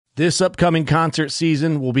This upcoming concert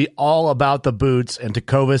season will be all about the boots, and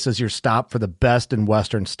Tecovas is your stop for the best in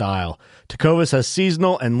Western style. Tecovas has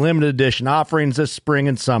seasonal and limited edition offerings this spring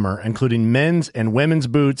and summer, including men's and women's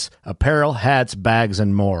boots, apparel, hats, bags,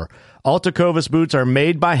 and more. All Tecovas boots are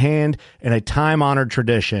made by hand in a time-honored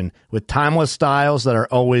tradition with timeless styles that are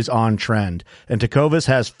always on trend. And Tecovas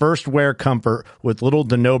has first wear comfort with little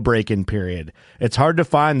to no break-in period. It's hard to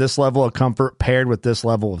find this level of comfort paired with this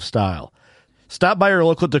level of style. Stop by your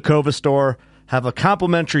local Tecovas store, have a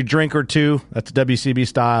complimentary drink or two, that's WCB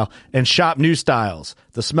style, and shop new styles.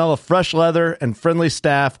 The smell of fresh leather and friendly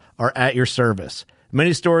staff are at your service.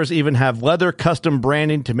 Many stores even have leather custom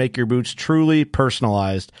branding to make your boots truly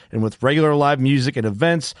personalized. And with regular live music and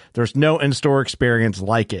events, there's no in-store experience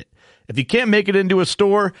like it. If you can't make it into a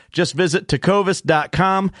store, just visit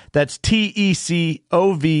tecovas.com. That's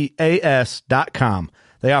TECOVAS.com.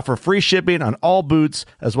 They offer free shipping on all boots,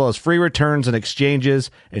 as well as free returns and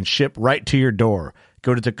exchanges, and ship right to your door.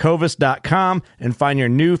 Go to tecovas.com and find your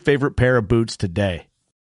new favorite pair of boots today.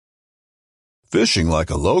 Fishing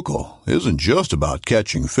like a local isn't just about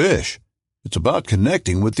catching fish. It's about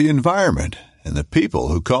connecting with the environment and the people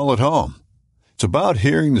who call it home. It's about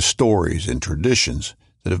hearing the stories and traditions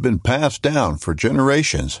that have been passed down for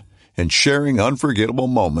generations and sharing unforgettable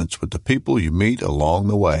moments with the people you meet along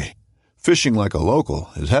the way. Fishing like a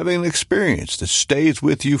local is having an experience that stays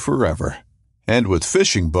with you forever. And with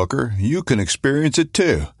Fishing Booker, you can experience it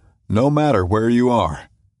too, no matter where you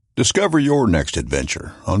are. Discover your next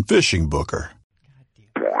adventure on Fishing Booker.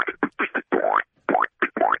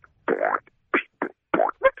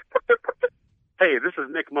 Hey, this is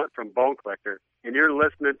Nick Munt from Bone Collector, and you're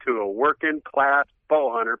listening to a Working Class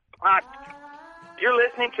Bowhunter podcast. You're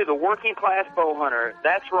listening to the Working Class Bowhunter.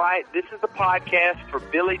 That's right. This is the podcast for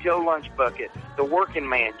Billy Joe Lunchbucket, the working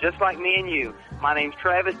man, just like me and you. My name's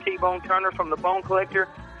Travis T-Bone Turner from the Bone Collector.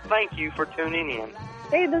 Thank you for tuning in.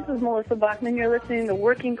 Hey, this is Melissa Bachman. You're listening to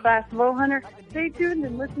Working Class Bowhunter. Stay tuned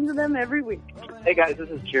and listen to them every week. Hey, guys,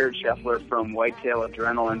 this is Jared Scheffler from Whitetail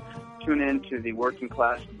Adrenaline. Tune in to the Working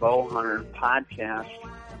Class Bowhunter podcast.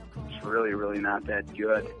 It's really, really not that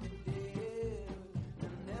good.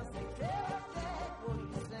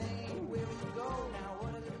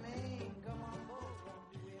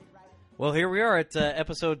 Well, here we are at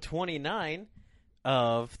episode 29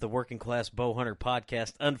 of the Working Class Bowhunter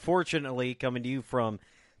podcast. Unfortunately, coming to you from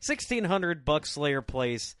 1600 Buckslayer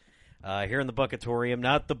Place here in the Buckatorium,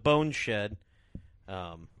 not the Bone Shed,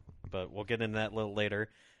 but we'll get into that a little later.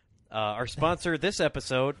 Our sponsor this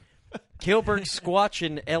episode, Kilburg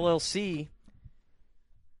Squatchin' LLC.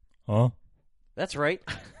 Huh? That's right.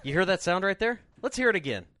 You hear that sound right there? Let's hear it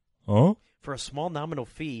again. Huh? For a small nominal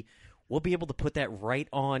fee, we'll be able to put that right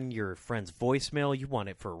on your friend's voicemail. You want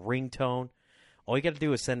it for a ringtone. All you got to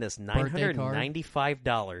do is send us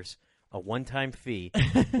 $995, a one-time fee,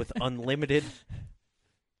 with unlimited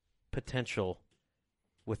potential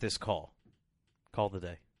with this call. Call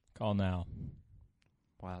today. Call now.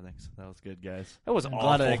 Wow, thanks. That was good, guys. That was I'm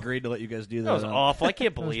awful. glad I agreed to let you guys do that. That was awful. I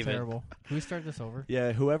can't believe it. Terrible. Can we start this over?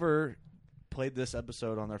 Yeah, whoever played this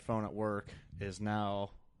episode on their phone at work is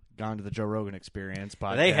now gone to the Joe Rogan Experience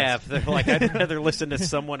podcast. They have. They're like, I'd rather listen to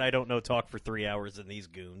someone I don't know talk for 3 hours than these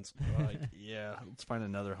goons. Yeah, let's find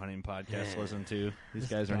another hunting podcast to listen to. These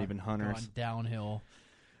guys aren't even hunters. Downhill.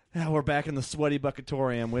 Yeah, we're back in the sweaty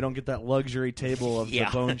Buckatorium. We don't get that luxury table of the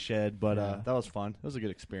Bone Shed, but that was fun. It was a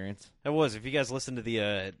good experience. It was. If you guys listened to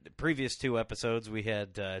the previous two episodes, we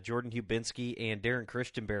had Jordan Hubinski and Darren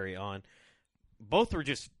Christenberry on. Both were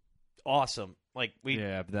just awesome. I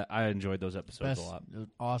enjoyed those episodes a lot.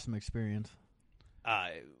 Awesome experience.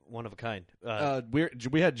 One of a kind.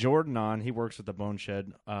 We had Jordan on. He works at the Bone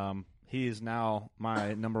Shed. He is now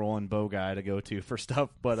my number one bow guy to go to for stuff.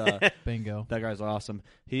 But bingo, that guy's awesome.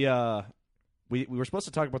 He we were supposed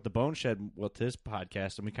to talk about the Bone Shed with his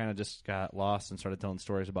podcast, and we kind of just got lost and started telling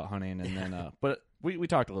stories about hunting. And then, but we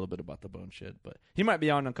talked a little bit about the Bone Shed. But he might be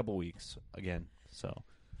on in a couple weeks again. So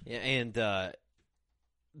yeah, and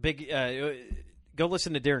go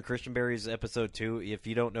listen to Darren Christenberry's episode 2 if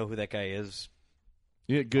you don't know who that guy is.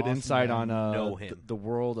 You get good insight on the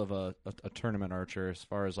world of a tournament archer as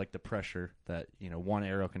far as like the pressure that one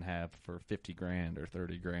arrow can have for $50,000 or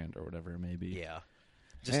 $30,000 or whatever it may be. Yeah,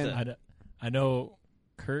 I know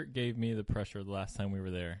Kurt gave me the pressure the last time we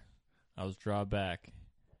were there. I was draw back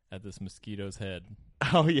at this mosquito's head.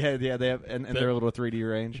 Oh yeah, they have and their little 3D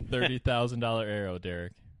range. $30,000 arrow,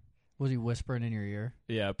 Derek. Was he whispering in your ear?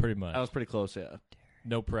 Yeah, pretty much. I was pretty close. Yeah.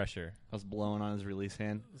 No pressure. I was blowing on his release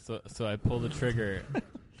hand. So I pull the trigger,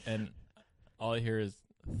 and all I hear is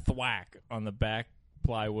thwack on the back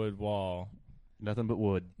plywood wall. Nothing but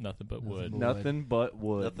wood. Nothing but wood. Nothing but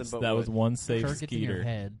wood. Nothing but That wood. was one safe Kirk gets in your skeeter.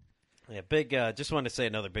 head. Yeah, big. Just wanted to say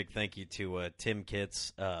another big thank you to Tim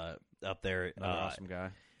Kitts up there. Another awesome guy.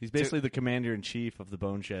 He's basically the commander-in-chief of the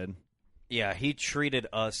Bone Shed. Yeah, he treated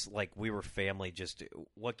us like we were family. Just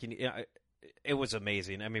what can you? It was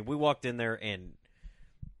amazing. I mean, we walked in there and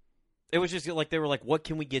it was just like they were like, "What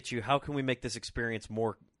can we get you? How can we make this experience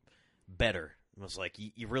more better?" I was like,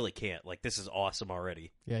 "You really can't. Like, this is awesome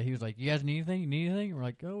already." Yeah, he was like, "You guys need anything? You need anything?" And we're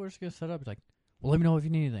like, "Oh, we're just gonna set up." He's like, "Well, let me know if you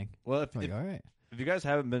need anything." Well, if I'm like, all right. If you guys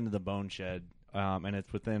haven't been to the Bone Shed, and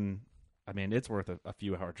it's within, I mean, it's worth a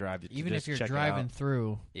few hour drive. To Even just if you're check it driving out.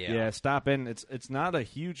 through, yeah, stop in. It's not a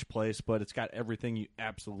huge place, but it's got everything you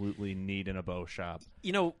absolutely need in a bow shop.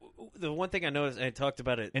 You know, the one thing I noticed, I talked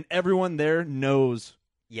about it. And everyone there knows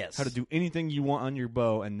Yes. how to do anything you want on your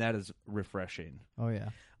bow, and that is refreshing. oh yeah,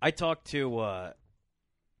 I talked to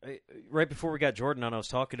right before we got Jordan on. I was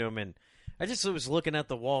talking to him, and I just was looking at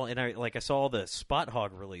the wall, and I saw all the Spot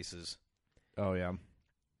Hog releases. Oh yeah.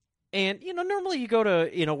 And, normally you go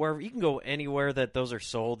to, wherever, you can go anywhere that those are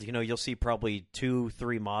sold. You'll see probably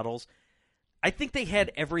 2-3 models. I think they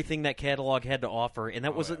had everything that catalog had to offer, and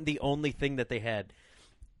that wasn't the only thing that they had.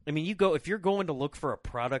 I mean, if you're going to look for a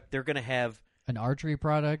product, they're going to have an archery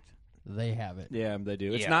product. They have it. Yeah, they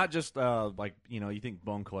do. It's Yeah. not just like you think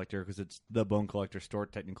Bone Collector because it's the Bone Collector store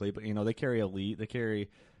technically, but they carry Elite. They carry.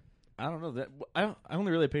 I don't know that I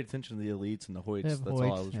only really paid attention to the Elites and the Hoyts. That's all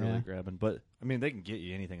I was really grabbing. But I mean, they can get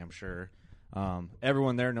you anything. I'm sure.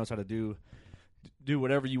 Everyone there knows how to do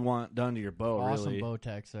whatever you want done to your bow. Awesome really. bow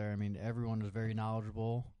techs there. I mean, everyone is very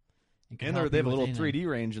knowledgeable. And they have a little 3D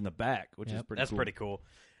range in the back, which is pretty. That's cool. pretty cool.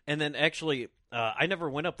 And then actually, I never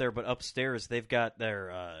went up there, but upstairs they've got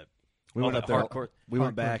their. We went up there. Hardcore. We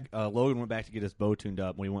went back. Logan went back to get his bow tuned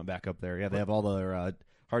up. We went back up there. Yeah, they have all their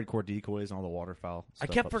hardcore decoys and all the waterfowl. I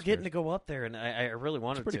kept forgetting to go up there, and I really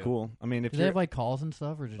wanted to. It's pretty cool. I mean, if Do they have like calls and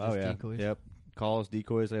stuff, or is it just yeah, decoys? Yep, calls,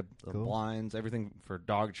 decoys. They have the Cool. blinds, everything for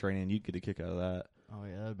dog training. You'd get a kick out of that. Oh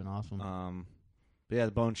yeah, that'd been awesome. But yeah,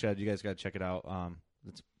 the Bone Shed. You guys got to check it out.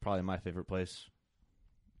 It's probably my favorite place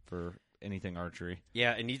for anything archery.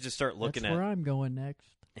 Yeah, and you just start looking That's where I'm going next.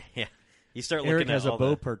 Yeah. You start Eric looking at has a all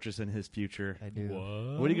bow the... purchase in his future. I do.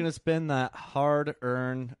 What are you going to spend that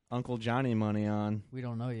hard-earned Uncle Johnny money on? We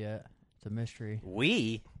don't know yet. It's a mystery.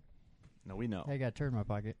 We? No, we know. Hey, I got a turd in my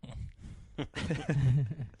pocket.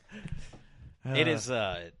 It is.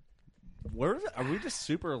 Are we just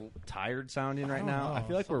super tired sounding right now? I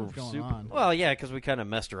feel like we're Something's super. going on. Well, yeah, because we kind of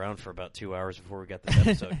messed around for about 2 hours before we got this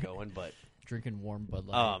episode going. But Drinking warm Bud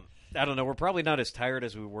Light. I don't know. We're probably not as tired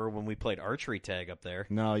as we were when we played archery tag up there.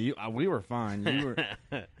 No, we were fine. You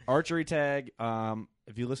were archery tag.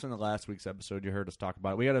 If you listen to last week's episode, you heard us talk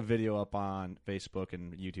about it. We got a video up on Facebook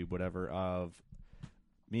and YouTube, whatever, of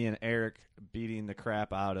me and Eric beating the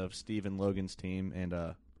crap out of Steve and Logan's team,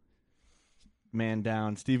 and man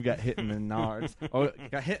down. Steve got hit in the nards.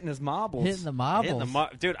 Got hit in his marbles. Hitting the marbles.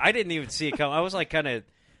 Dude, I didn't even see it come. I was like kind of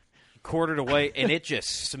quartered away, and it just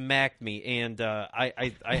smacked me. And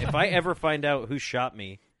I if I ever find out who shot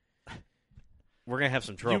me, we're gonna have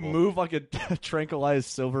some trouble. You move like a tranquilized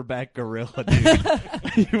silverback gorilla,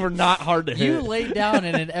 dude. You were not hard to hit. You laid down,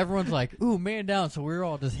 and then everyone's like, "Ooh, man down!" So we were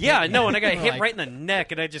all just Yeah, hitting no, it. and I got We're hit like, right in the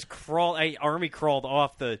neck, and I just army crawled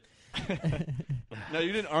off the. No,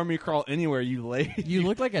 you didn't army crawl anywhere. You laid. You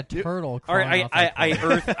look like a turtle. All right, crawling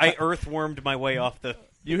off that I earthwormed my way off the.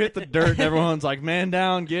 You hit the dirt, and everyone's like, "Man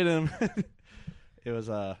down, get him." It was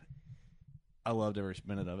I loved every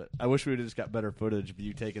minute of it. I wish we would have just got better footage of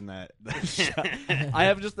you taking that shot. I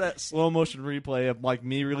have just that slow motion replay of like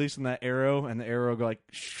me releasing that arrow and the arrow go like,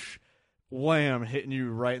 shh, wham, hitting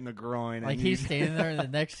you right in the groin. Like and he's standing there, and the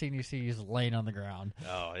next scene you see, he's laying on the ground.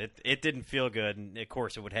 Oh, it didn't feel good, and of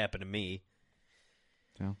course it would happen to me.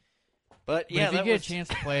 Yeah. But yeah, if you that get was, a chance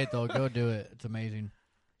to play it, though, go do it. It's amazing.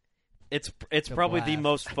 it's a probably the blast.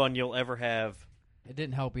 most fun you'll ever have. It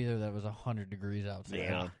didn't help either that it was 100 degrees outside.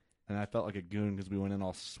 Yeah. And I felt like a goon because we went in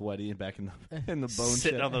all sweaty and back in the bone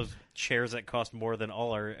Sitting shed. on those chairs that cost more than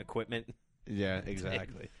all our equipment. Yeah,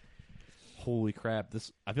 exactly. Holy crap!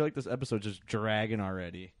 I feel like this episode's just dragging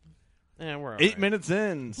already. Yeah, we're all 8 right. minutes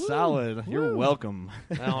in, solid. You're welcome.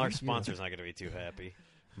 Well, our sponsor's not going to be too happy.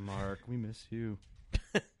 Mark, we miss you.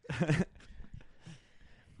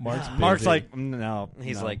 Mark's like, no.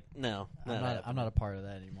 He's no. like, no. I'm not a part of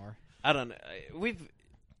that anymore. I don't know.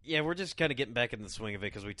 We're just kind of getting back in the swing of it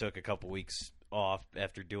because we took a couple weeks off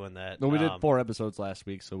after doing that. No, we did 4 episodes last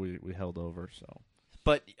week, so we held over. So,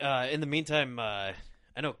 But in the meantime, I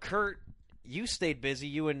know Kurt, you stayed busy.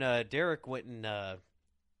 You and Derek went and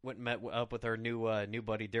met up with our new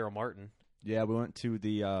buddy Daryl Martin. Yeah, we went to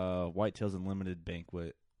the Whitetails Unlimited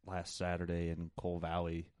banquet last Saturday in Coal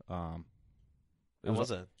Valley. It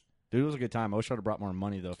was a Dude, it was a good time. I wish I'd have brought more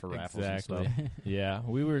money though for raffles and stuff. Yeah,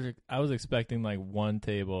 I was expecting like one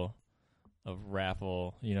table of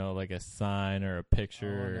raffle, like a sign or a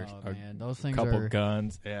picture or man. Those things couple are...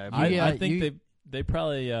 guns. Yeah, I think they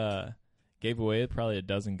probably gave away probably a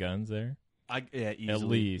dozen guns there. Easily, at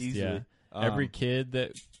least. easily. Yeah. Every kid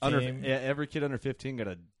that came, every kid under 15 got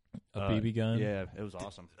a BB gun. Yeah, it was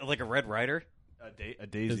awesome. like a Red Ryder. A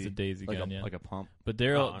daisy. It's a daisy like gun, a, yeah. like a pump. But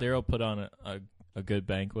Daryl put on a good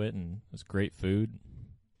banquet, and it was great food.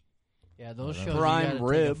 Yeah, those shows Prime you gotta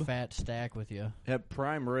rib. take a fat stack with you. Had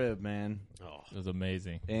prime rib, man. Oh, It was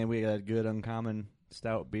amazing. And we had good uncommon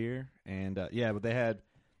stout beer. And but they had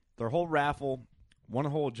their whole raffle, one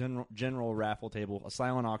whole general raffle table, a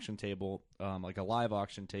silent auction table, like a live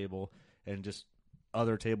auction table, and just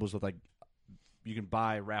other tables with like you can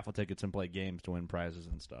buy raffle tickets and play games to win prizes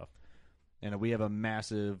and stuff. And we have a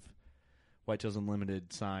massive Whitetails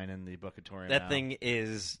Unlimited sign in the Buckatorium. that now. thing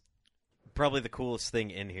is probably the coolest thing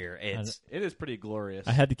in here. It is pretty glorious.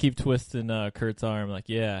 I had to keep twisting Kurt's arm, like,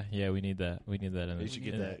 yeah, we need that. We need that in You the, should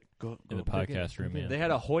get in, that. Go in the pick it. podcast room, man. They had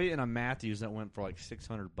a Hoyt and a Matthews that went for like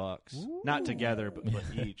 $600, not together, but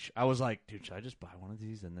each. I was like, dude, should I just buy one of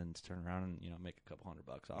these and then turn around and make a couple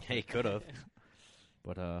 $100 off? Hey, could have.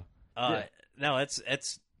 But No,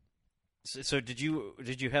 it's. So did you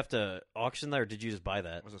have to auction that, or did you just buy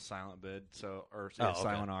that? it was a silent bid, okay.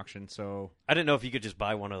 silent auction. So I didn't know if you could just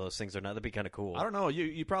buy one of those things or not. That'd be kind of cool. I don't know.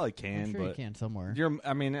 You probably can, I'm sure but you can somewhere.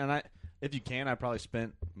 if you can, I probably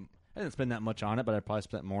spent. I didn't spend that much on it, but I probably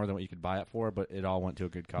spent more than what you could buy it for. But it all went to a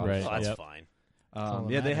good cause. Right. Oh, that's Yep. fine. all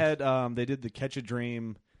that They matters. had they did the Catch a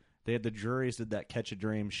Dream. They had the juries did that Catch a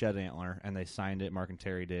Dream shed antler, and they signed it. Mark and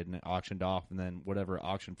Terry did, and it auctioned off. And then whatever it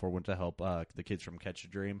auctioned for went to help the kids from Catch a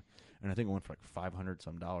Dream. And I think it went for like $500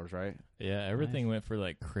 some, right? Yeah, everything went for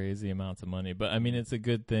like crazy amounts of money. But I mean, it's a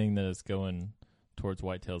good thing that it's going towards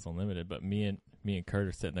Whitetails Unlimited. But me and Kurt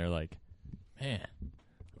are sitting there like, man,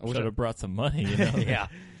 I should have brought some money, Yeah.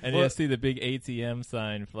 And you see the big ATM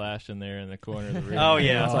sign flashing there in the corner of the room. Oh,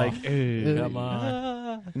 yeah. It's like, hey, come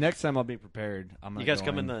on. Next time I'll be prepared. I'm You guys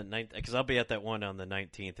come in the 9th, because I'll be at that one on the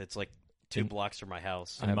 19th. It's like 2 blocks from my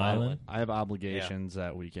house. In Milan? I have obligations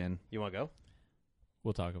that weekend. You want to go?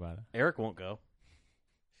 We'll talk about it. Eric won't go.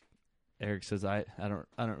 Eric says I don't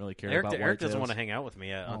really care Eric, about Eric doesn't whitetails. want to hang out with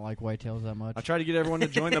me. I don't like whitetails that much. I try to get everyone to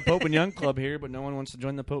join the Pope and Young Club here, but no one wants to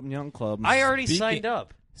join the Pope and Young Club. I already Speaking- signed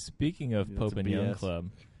up. Speaking of That's Pope a and Young BS. Club,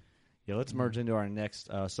 Yeah, let's merge into our next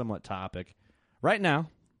somewhat topic. Right now,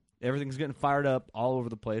 everything's getting fired up all over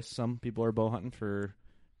the place. Some people are bow hunting for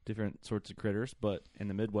different sorts of critters, but in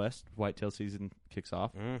the Midwest, whitetail season kicks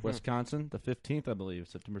off. Mhm. Wisconsin, the 15th, I believe,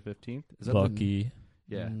 September 15th. Is that lucky.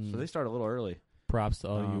 yeah, so they start a little early. Props to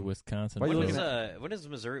all you Um, Wisconsin. why are you When looking folks. is, when is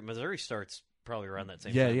Missouri? Missouri starts probably around that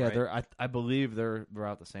same Yeah, time, yeah, right? I believe they're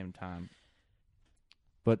out the same time.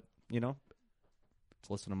 But, it's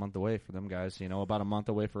less than a month away for them guys, about a month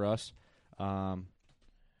away for us.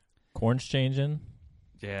 Corn's changing.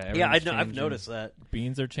 Yeah, Yeah, everything's I've changing. noticed that.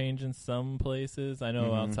 Beans are changing some places. I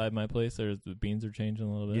know Mhm. outside my place, the beans are changing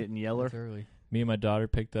a little bit. Getting yeller. It's early. Me and my daughter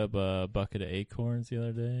picked up a bucket of acorns the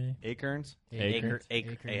other day. Acorns? Acorns.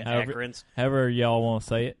 However- Acorns. However y'all want to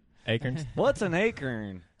say it. Acorns? What's an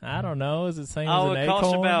acorn? I don't know. Is it the same Oh, as an it costs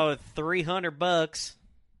acorn? about $300.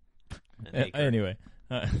 An acorn. Anyway.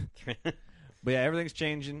 But yeah, everything's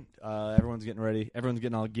changing. Everyone's getting ready. Everyone's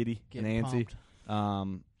getting all giddy Getting and antsy.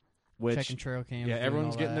 pumped. Which Checking trail cams. yeah, doing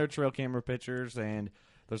everyone's all getting that. their trail camera pictures, and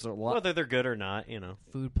there's a lot. Whether they're good or not,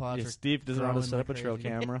 food plots. Yeah, are Steve doesn't know how to growing set like up a trail crazy.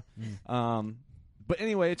 camera. But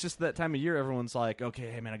anyway, it's just that time of year. Everyone's like, "Okay,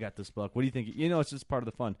 hey man, I got this buck. What do you think?" It's just part of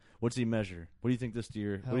the fun. What's he measure? What do you think this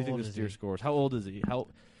deer? How what do you think old this is deer he? scores? How old is he?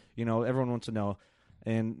 Everyone wants to know,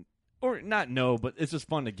 or not know, but it's just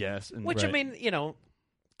fun to guess. And Which, I mean,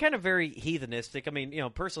 kind of very heathenistic. I mean,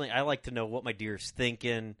 personally, I like to know what my deer's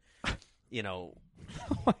thinking,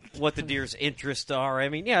 what the deer's interests are. I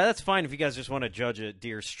mean, yeah, that's fine if you guys just want to judge a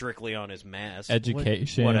deer strictly on his mass.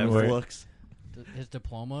 Education. Whatever. where- looks. His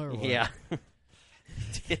diploma or what? Yeah.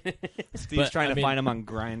 Steve's But, trying I to mean- find him on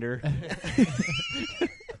Grinder.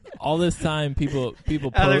 all this time, people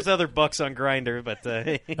There's other bucks on Grinder, but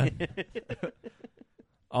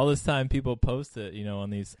all this time people post it, on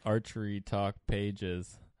these archery talk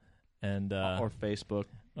pages, and or Facebook.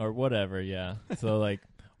 or whatever. Yeah. So like,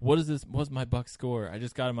 what is this? What's my buck score? I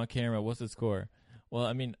just got him on camera. What's the score? Well,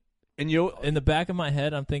 I mean, And you in the back of my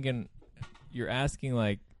head, I'm thinking, you're asking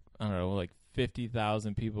like, I don't know, like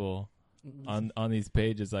 50,000 people on these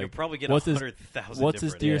pages. Like, You'll probably get what's 100,000 What's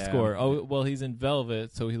his different- deer Yeah. score? Oh, well, he's in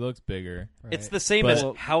velvet, so he looks bigger. Right. It's the same But- as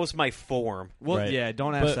how's my form? Well, Right. yeah,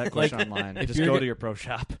 don't ask But, that question like, online. if Just you're go go- to your pro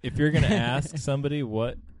shop. If you're gonna ask somebody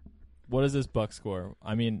what is this buck score,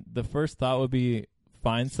 I mean, the first thought would be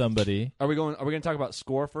find somebody. Are we going to talk about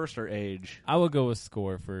score first or age? I would go with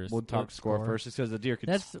score first. We'll talk score score. first, just because the deer could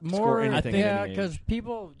That's score more. anything. Yeah, at any because age.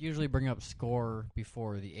 people usually bring up score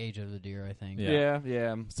before the age of the deer. I think. Yeah.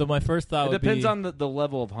 yeah. So my first thought It would depends be, on the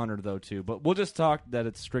level of hunter though too. But we'll just talk that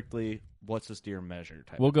it's strictly what's this deer measure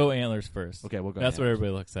type. we'll go antlers first. Okay, we'll go. That's what antlers.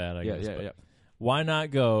 everybody looks at, I Yeah, guess. yeah, but yeah. why not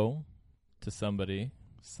go to somebody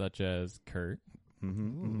such as Kurt,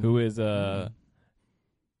 Mm-hmm. who is a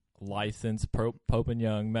licensed Pope and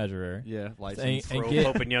Young measurer, Yeah, and, license. and Pro get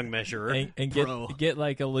Pope and Young measurer. and Pro. get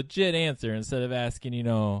like a legit answer instead of asking,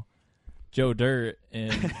 Joe Dirt in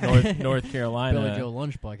North Carolina. Billy Joe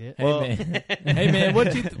Lunch Bucket. Hey man, hey man,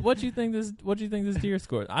 what you think this deer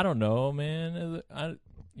scored? I don't know, man.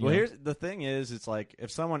 You know. Here's the thing: it's like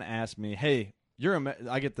if someone asks me, "Hey,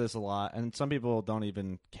 I get this a lot, and some people don't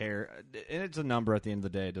even care. And it's a number at the end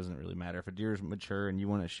of the day. It doesn't really matter if a deer is mature and you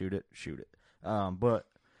want to shoot it, shoot it. But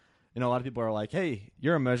a lot of people are like, "Hey,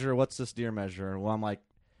 you're a measurer. What's this deer measure?" Well, I'm like,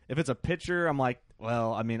 if it's a picture, I'm like,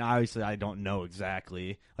 well, I mean, obviously, I don't know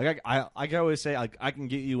exactly. Like, I can always say, like, I can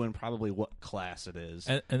get you in probably what class it is.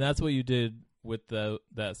 And that's what you did with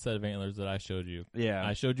that set of antlers that I showed you. Yeah,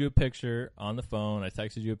 I showed you a picture on the phone. I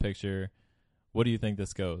texted you a picture. What do you think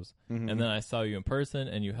this goes? Mm-hmm. And then I saw you in person,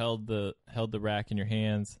 and you held the rack in your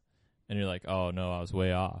hands, and you're like, "Oh no, I was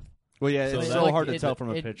way off." Well, yeah, So it's that- so like, hard to tell from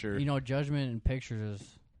a picture. Judgment in pictures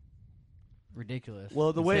is ridiculous.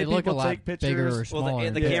 Well, the way they look a people lot take bigger or pictures- Well,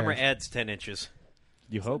 smaller. the in camera pictures. adds 10 inches.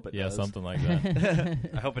 You hope it Yeah, does. something like that.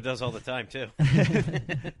 I hope it does all the time, too.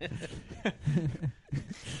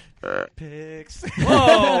 Pics.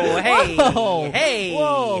 Whoa, hey, Whoa. hey,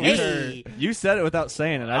 Whoa. hey. You said it without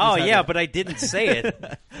saying it. I Oh, just had yeah, to- but I didn't say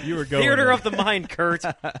it. You were going Theater there. of the mind, Kurt.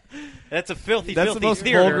 That's a filthy, That's the filthy most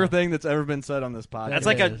theater. vulgar thing that's ever been said on this podcast. That's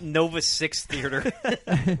like a Nova 6 theater.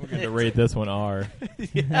 We're going to rate this one R.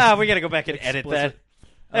 We got to go back and edit that. Explicit.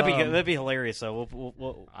 That'd be good. That'd be hilarious. Though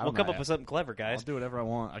we'll I come don't know. up with something clever, I'll guys. do whatever I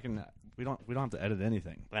want. I can. We don't have to edit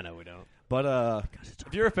anything. I know we don't. But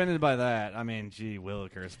if you're offended by that, I mean, gee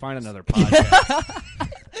willikers, find another podcast.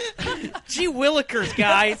 Gee willikers,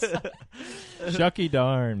 guys. Shucky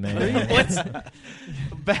darn, man. What's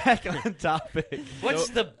Back on topic.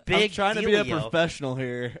 the big I'm trying to be a dealio? professional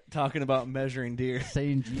here, talking about measuring deer.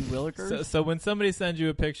 Saying G. Willikers. So when somebody sends you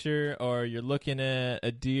a picture or you're looking at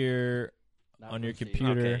a deer on your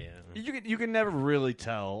computer, Okay, yeah. You can never really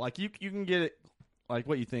tell. Like you can get it, like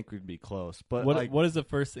what you think would be close. But what is the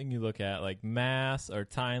first thing you look at? Like mass or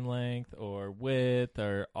time length or width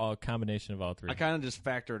or all combination of all three? I kind of just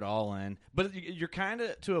factor it all in. But you're kind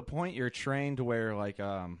of to a point you're trained to where like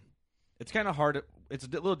it's kind of hard. It's a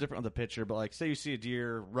little different on the picture, but like say you see a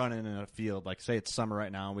deer running in a field, like say it's summer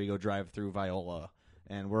right now and we go drive through Viola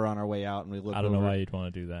and we're on our way out and we look. I don't know over. why you'd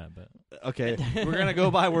want to do that, but Okay, we're gonna go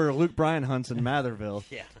by where Luke Bryan hunts in Matherville.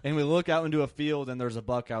 Yeah. And we look out into a field and there's a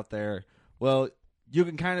buck out there. Well, you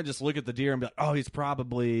can kind of just look at the deer and be like, oh, he's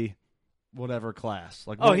probably whatever class.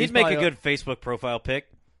 Like, Oh, he's he'd make a probably good Facebook profile pic.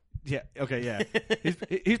 Yeah. Okay. Yeah.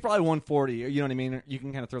 he's probably 140. You know what I mean? You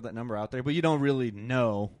can kind of throw that number out there, but you don't really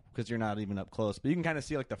know because you're not even up close. But you can kind of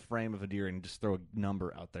see like the frame of a deer and just throw a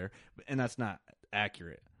number out there, and that's not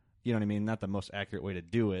accurate. You know what I mean? Not the most accurate way to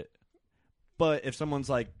do it. But if someone's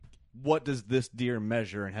like, "What does this deer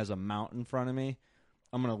measure?" and has a mount in front of me,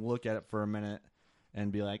 I'm gonna look at it for a minute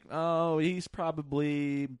and be like, "Oh, he's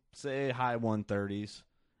probably say high 130s."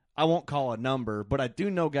 I won't call a number, but I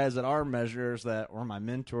do know guys that are measurers that are my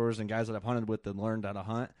mentors and guys that I've hunted with and learned how to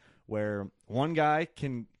hunt, where one guy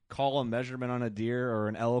can call a measurement on a deer or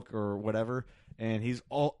an elk or whatever, and he's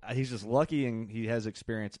just lucky and he has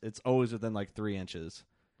experience. It's always within like 3 inches.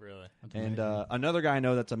 really, And another guy I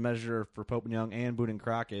know that's a measurer for Pope and Young and Boone and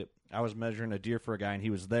Crockett. I was measuring a deer for a guy and he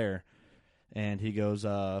was there, and he goes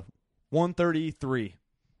 133.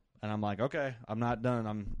 And I'm like, okay, I'm not done.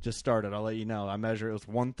 I'm just started. I'll let you know. I measure it was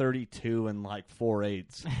 132 and like 4/8.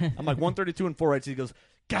 I'm like 132 and 4/8. He goes,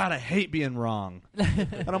 God, I hate being wrong.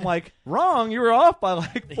 And I'm like, wrong? You were off by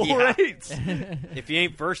like 4/8. If you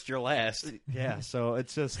ain't first, you're last. Yeah. So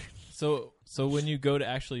it's just so when you go to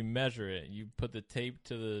actually measure it, you put the tape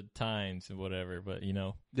to the tines and whatever. But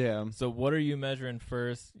yeah. So what are you measuring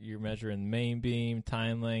first? You're measuring main beam,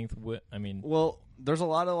 time length. Well, there's a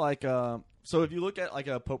lot of like so if you look at like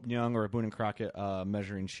a Pope and Young or a Boone and Crockett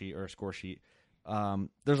measuring sheet or a score sheet,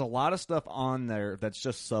 there's a lot of stuff on there that's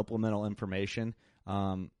just supplemental information.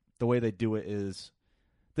 The way they do it is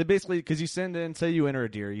they basically, because you send in, say you enter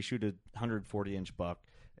a deer, you shoot a 140-inch buck,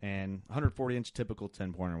 and 140-inch typical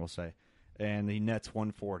 10-pointer, we'll say, and he nets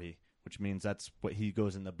 140, which means that's what he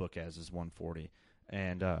goes in the book as is 140.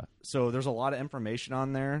 And so there's a lot of information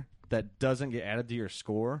on there that doesn't get added to your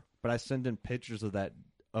score, but I send in pictures of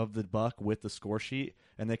the buck with the score sheet,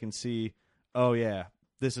 and they can see, oh yeah,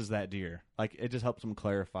 this is that deer. Like, it just helps them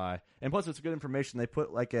clarify. And plus, it's good information. They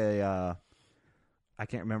put like a, I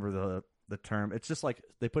can't remember the term. It's just like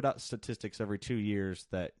they put out statistics every 2 years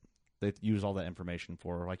that they use all that information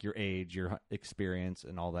for, like your age, your experience,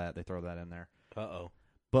 and all that. They throw that in there. Uh-oh.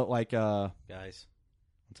 But like, guys,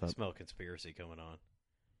 what's up? I smell conspiracy going on.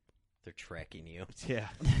 They're tracking you. Yeah.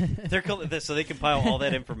 So they compile all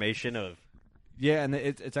that information of. Yeah, and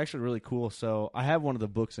it's actually really cool. So I have one of the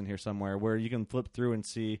books in here somewhere where you can flip through and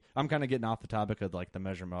see. I'm kind of getting off the topic of like the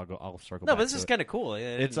measurement. I'll circle back. No, but this is kind of cool.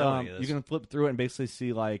 It's you can flip through it and basically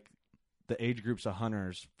see like the age groups of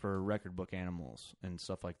hunters for record book animals and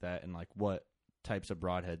stuff like that, and like what types of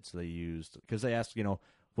broadheads they used, because they asked,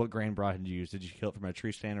 what grain broadhead did you use? Did you kill it from a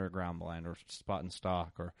tree stand or a ground blind or spot and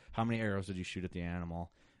stock, or how many arrows did you shoot at the animal?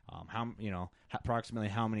 Approximately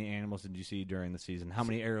how many animals did you see during the season? How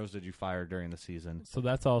many arrows did you fire during the season? So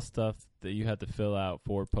that's all stuff that you had to fill out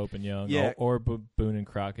for Pope and Young, Yeah. or Boone and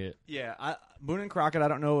Crockett. Yeah, Boone and Crockett, I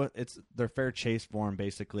don't know. It's their fair chase form,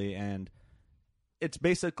 basically, and it's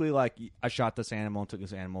basically like I shot this animal and took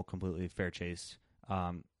this animal completely fair chase.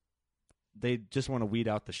 They just want to weed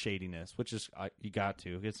out the shadiness, which is you got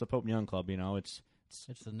to. It's the Pope and Young Club, It's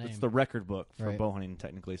the name. It's the record book for Right. bow hunting,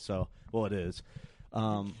 technically. So, well, it is.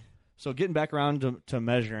 So getting back around to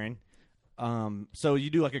measuring, so you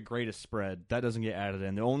do like a greatest spread. That doesn't get added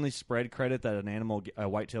in. The only spread credit that an animal, a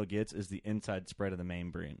whitetail, gets is the inside spread of the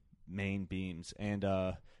main beams, and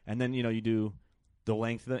then you do the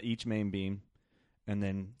length of each main beam, and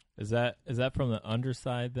then is that from the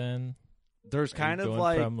underside then? There's kind of going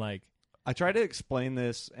like from like I try to explain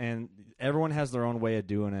this, and everyone has their own way of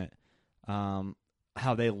doing it.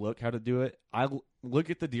 How they look, how to do it. I look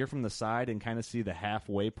at the deer from the side and kind of see the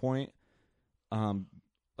halfway point.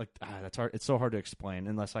 That's hard. It's so hard to explain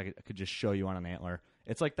unless I could just show you on an antler.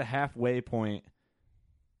 It's like the halfway point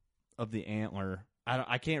of the antler.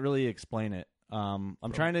 I can't really explain it. I'm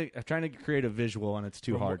trying to create a visual, and it's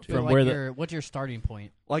too hard to. What's your starting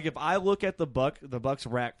point? Like if I look at the buck's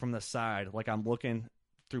rack from the side, like I'm looking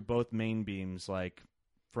through both main beams, like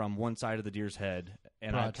from one side of the deer's head,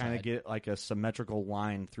 and I kind of get like a symmetrical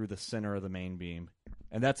line through the center of the main beam,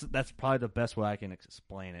 and that's probably the best way I can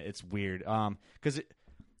explain it. It's weird, because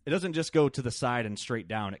it doesn't just go to the side and straight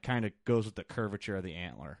down. It kind of goes with the curvature of the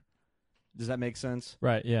antler. Does that make sense?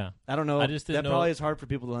 Right. Yeah. I don't know. I just didn't know. Probably is hard for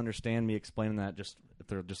people to understand me explaining that just if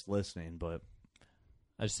they're just listening. But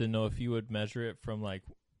I just didn't know if you would measure it from like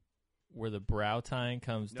where the brow tine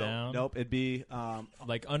comes down. Nope. It'd be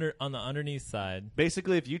like on the underneath side.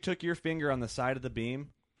 Basically, if you took your finger on the side of the beam,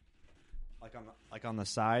 like on the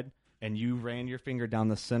side, and you ran your finger down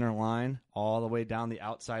the center line all the way down the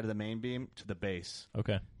outside of the main beam to the base.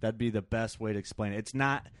 Okay. That'd be the best way to explain it. It's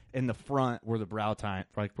not in the front where the brow tine,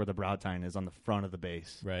 like where the brow tine is on the front of the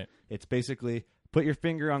base. Right. It's basically put your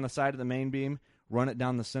finger on the side of the main beam, run it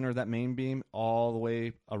down the center of that main beam all the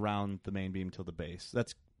way around the main beam till the base.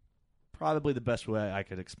 That's probably the best way I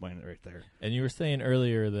could explain it right there. And you were saying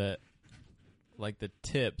earlier that like the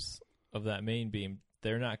tips of that main beam,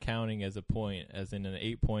 they're not counting as a point, as in an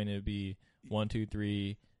 8-point it would be 1, 2,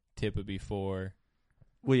 3, tip would be 4.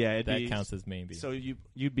 Well, yeah, that counts as main beam. So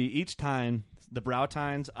you'd be each tine, the brow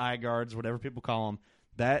tines, eye guards, whatever people call them.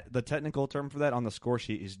 That the technical term for that on the score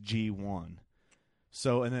sheet is G1.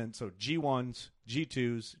 So G1s,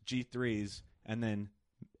 G2s, G3s, and then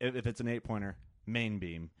if it's an 8-pointer, main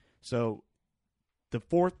beam. So the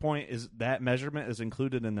fourth point is that measurement is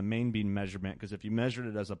included in the main beam measurement, because if you measured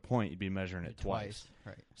it as a point, you'd be measuring it twice.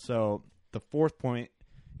 Right. So the fourth point,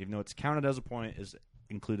 even though it's counted as a point, is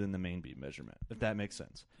included in the main beam measurement, if that makes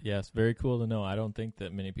sense. Yes, very cool to know. I don't think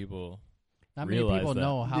that many people Not many realize people that.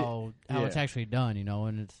 know how it's actually done,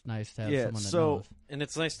 and it's nice to have someone that knows. And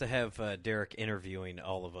it's nice to have Derek interviewing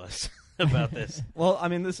all of us about this. Well, I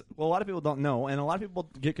mean, a lot of people don't know, and a lot of people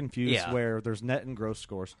get confused where there's net and gross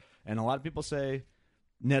scores, and a lot of people say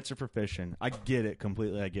nets are for fishing. I get it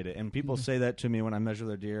completely. I get it. And people say that to me when I measure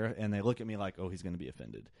their deer, and they look at me like, oh, he's going to be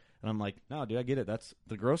offended. And I'm like, no, dude, I get it. That's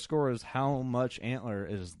the gross score is how much antler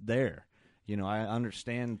is there. I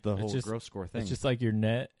understand the whole gross score thing. It's just like your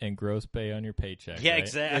net and gross pay on your paycheck. Yeah, right?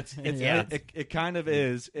 exactly. It kind of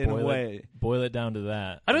is in a way. Boil it down to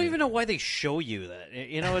that. I don't even know why they show you that.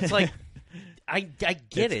 It's like, I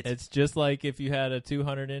get it. It's just like if you had a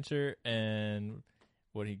 200-incher and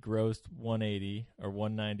what he grossed 180 or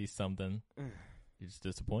 190 something, you're just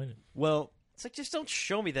disappointed. Well, it's like, just don't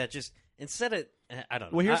show me that. Just instead of, I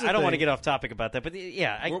don't know. Well, here's the I don't want to thing. get off topic about that, but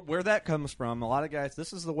yeah, where that comes from, a lot of guys,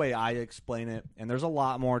 this is the way I explain it, and there's a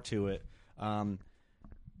lot more to it,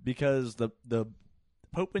 because the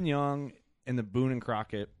Pope and Young and the Boone and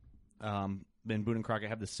Crockett, have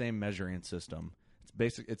the same measuring system.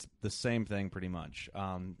 It's the same thing pretty much.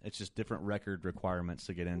 It's just different record requirements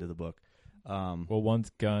to get into the book. Well, one's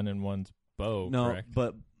gun and one's bow. No, correct?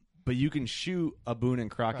 but you can shoot a Boone and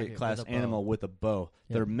Crockett class with a bow. animal with a bow.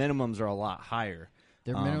 Yep. Their minimums are a lot higher.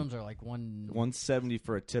 Their minimums are like 170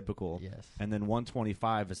 for a typical, Yes. and then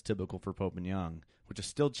 125 is typical for Pope and Young, which is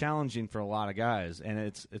still challenging for a lot of guys. And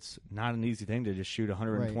it's not an easy thing to just shoot a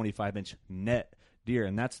 125-inch net deer.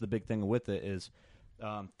 And that's the big thing with it is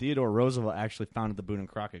Theodore Roosevelt actually founded the Boone and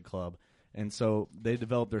Crockett Club, and so they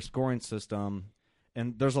developed their scoring system.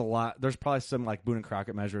 And there's probably some like Boone and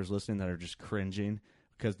Crockett measures listening that are just cringing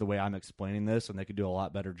because the way I'm explaining this, and they could do a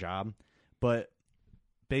lot better job. But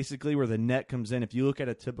basically, where the net comes in, if you look at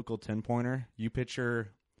a typical 10-pointer, you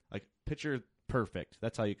picture perfect.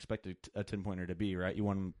 That's how you expect a 10-pointer to be, right? You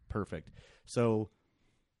want them perfect. So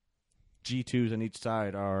G2s on each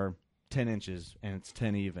side are 10 inches, and it's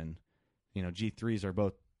 10 even. You know, G3s are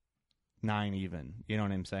both 9 even. You know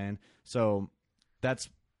what I'm saying? So that's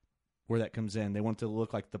where that comes in. They want to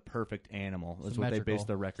look like the perfect animal. That's what they base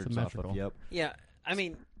their records off of. Yep. Yeah, I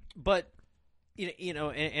mean, but you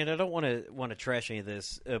know, and I don't want to trash any of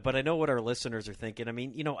this, but I know what our listeners are thinking. I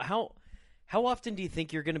mean, you know, how often do you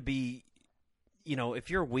think you're going to be, you know, if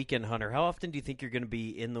you're a weekend hunter, how often do you think you're going to be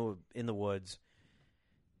in the woods?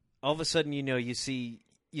 All of a sudden, you know, you see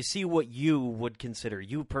what you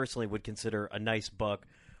personally would consider a nice buck,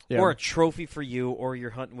 or a trophy for you, or you're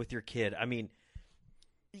hunting with your kid. I mean,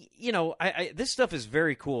 you know, this stuff is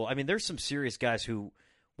very cool. I mean, there's some serious guys who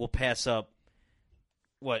will pass up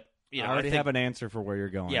what, you know, I already have an answer for where you're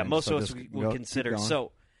going. Yeah, most of us would consider.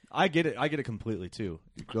 So I get it. I get it completely too.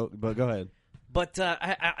 But go ahead. But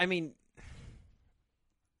I mean,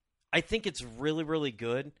 I think it's really, really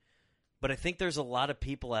good. But I think there's a lot of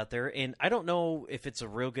people out there, and I don't know if it's a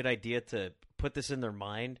real good idea to put this in their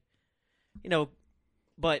mind, you know.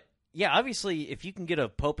 But yeah, obviously, if you can get a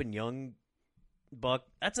Pope and Young buck,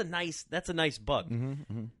 that's a nice buck.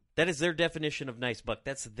 Mm-hmm. That is their definition of nice buck.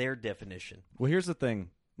 That's their definition. Well, here's the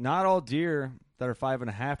thing: not all deer that are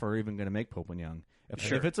 5.5 are even going to make Pope and Young.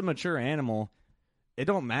 If it's a mature animal, it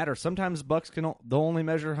don't matter. Sometimes bucks they'll only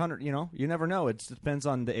measure 100. You know, you never know. It depends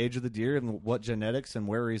on the age of the deer and what genetics and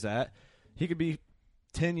where he's at. He could be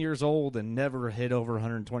 10 years old and never hit over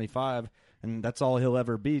 125, and that's all he'll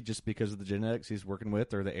ever be just because of the genetics he's working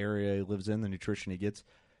with or the area he lives in, the nutrition he gets.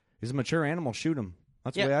 He's a mature animal. Shoot him.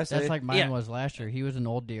 That's the way I say it. That's like mine was last year. He was an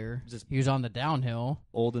old deer. He was on the downhill.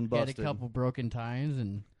 Old and busted. He had a couple broken tines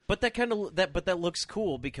and... But that looks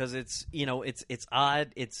cool because it's, you know, it's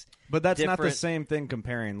odd, it's But that's different. not the same thing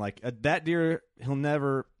comparing. Like that deer,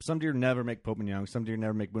 some deer never make Pope and Young, some deer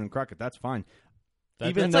never make Boone and Crockett. That's fine.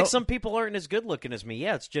 It's like some people aren't as good looking as me.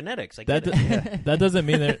 Yeah, it's genetics. I get it. That doesn't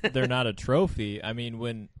mean they're not a trophy. I mean,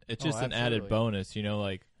 when it's just an added bonus, you know,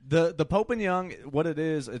 like the Pope and Young. What it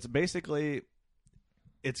is, it's basically,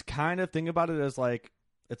 it's kind of think about it as like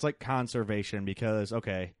it's like conservation because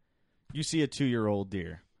okay, you see a 2-year-old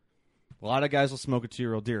deer. A lot of guys will smoke a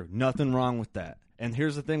 2-year-old deer. Nothing wrong with that. And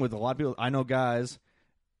here's the thing with a lot of people. I know guys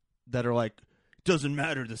that are like, doesn't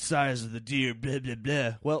matter the size of the deer. Blah blah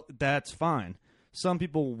blah. Well, that's fine. Some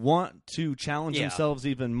people want to challenge themselves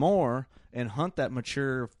even more and hunt that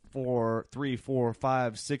mature 4, 3, 4,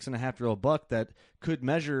 5, 6.5-year-old buck that could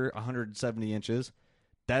measure 170 inches.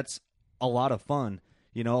 That's a lot of fun.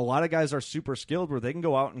 You know, a lot of guys are super skilled where they can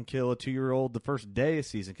go out and kill a 2-year-old the first day of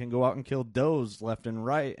season, can go out and kill does left and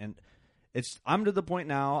right. And I'm to the point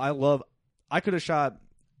now, I could have shot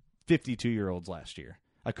 52-year-olds last year.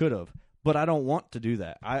 I could have, but I don't want to do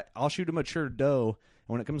that. I'll shoot a mature doe.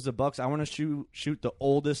 When it comes to bucks, I want to shoot the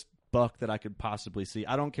oldest buck that I could possibly see.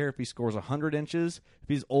 I don't care if he scores 100 inches. If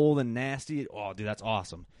he's old and nasty, oh, dude, that's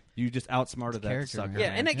awesome. You just outsmarted that sucker.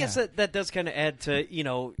 Yeah, and I guess that does kind of add to, you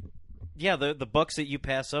know, the bucks that you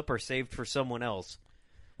pass up are saved for someone else.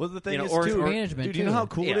 Well, the thing is, management, dude, you know how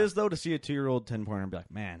cool it is, though, to see a 2-year-old 10-pointer and be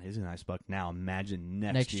like, man, he's a nice buck. Now imagine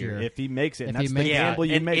next year. If he makes it, and that's the gamble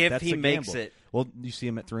you make. If he makes it. Well, you see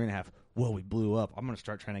him at 3.5. Whoa, we blew up. I'm going to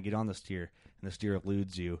start trying to get on this deer. And this deer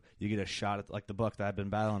eludes you. You get a shot at, like the buck that I've been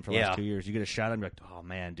battling for the last 2 years. You get a shot at him, you're like, oh,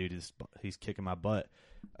 man, dude, he's kicking my butt.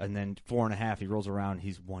 And then 4.5, he rolls around,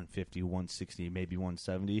 he's 150, 160, maybe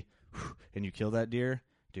 170. And you kill that deer.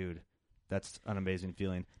 Dude, that's an amazing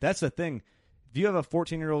feeling. That's the thing. if you have a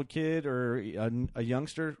 14-year-old kid or a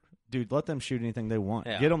youngster, dude, let them shoot anything they want.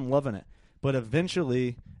 Yeah. Get them loving it. But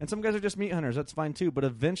eventually, and some guys are just meat hunters. That's fine too. But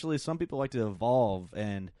eventually, some people like to evolve.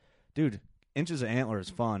 And dude, inches of antler is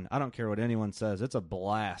fun. I don't care what anyone says. It's a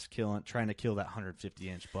blast trying to kill that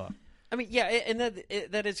 150-inch buck. I mean, yeah, and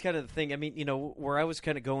that is kind of the thing. I mean, where I was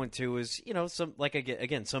kind of going to is, some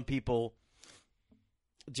some people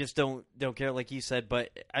just don't care, like you said. But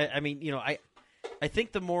I mean, I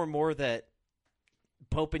think the more and more that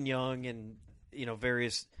Pope and Young and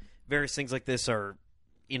various things like this are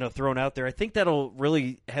thrown out there, I think that'll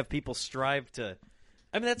really have people strive to.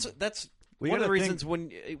 I mean, that's one of the reasons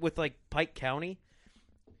when with like Pike County,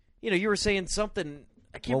 you were saying something.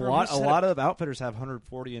 I can't remember. A lot of outfitters have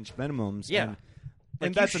 140-inch minimums. Yeah,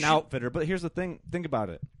 and that's an outfitter. But here's the thing. Think about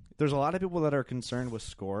it. There's a lot of people that are concerned with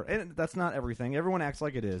score, and that's not everything. Everyone acts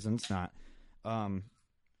like it is, and it's not.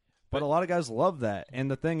 But a lot of guys love that.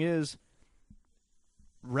 And the thing is,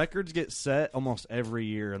 records get set almost every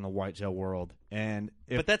year in the whitetail world.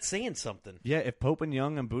 But that's saying something. Yeah, if Pope and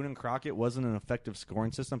Young and Boone and Crockett wasn't an effective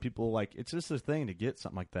scoring system, people it's just a thing to get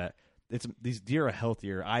something like that. These deer are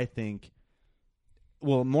healthier, I think.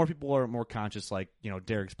 Well, more people are more conscious, like,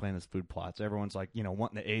 Derek's playing his food plots. Everyone's like,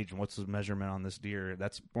 wanting the age and what's the measurement on this deer.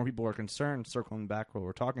 That's more people are concerned, circling back what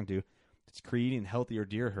we're talking to. It's creating healthier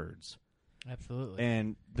deer herds. Absolutely.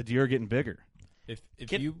 And the deer are getting bigger. If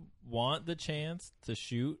you want the chance to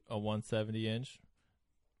shoot a 170-inch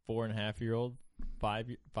 4.5-year-old,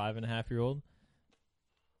 5.5-year-old,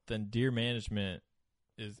 then deer management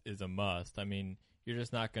is a must. I mean, you're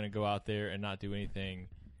just not going to go out there and not do anything.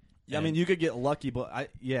 Yeah, I mean, you could get lucky,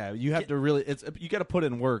 but you have to really. You got to put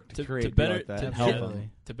in work to create better like that.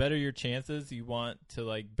 To better your chances, you want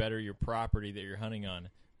to better your property that you're hunting on.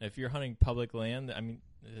 If you're hunting public land, I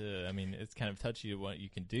mean, it's kind of touchy what you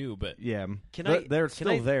can do, but yeah, they're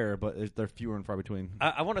still there, but they're fewer and far between.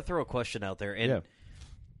 I want to throw a question out there, and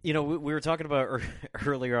we were talking about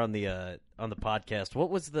earlier on the podcast. What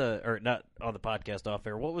was not on the podcast off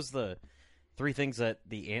air? What was the 3 things that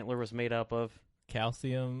the antler was made up of?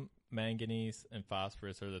 Calcium, manganese, and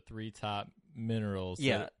phosphorus are the 3 top minerals.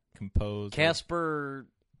 Yeah, that compose Casper,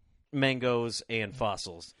 mangoes, and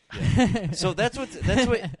fossils. Yeah. So that's what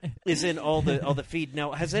is in all the feed.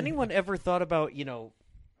 Now, has anyone ever thought about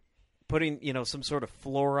putting some sort of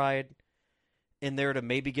fluoride in there to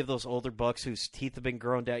maybe give those older bucks whose teeth have been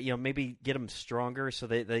grown down, maybe get them stronger so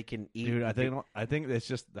they can eat? Dude, I think it's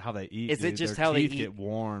just how they eat. Is it just Their how they teeth eat? Get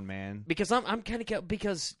worn, man? Because I'm kind of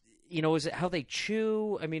because. Is it how they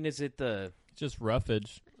chew? I mean, is it just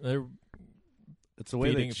roughage? It's the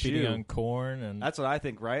way they chew. Feeding on corn, and that's what I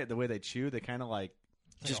think. Right, the way they chew, they kind of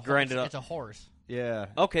just grind it up. It's a horse. Yeah.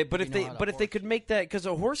 Okay, but if they could make that, because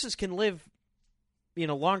horses can live,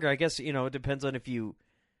 longer. I guess it depends on if you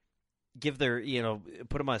give their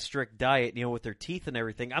put them on a strict diet, with their teeth and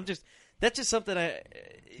everything. That's just something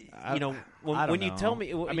when you tell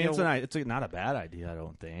me. I mean, it's not a bad idea. I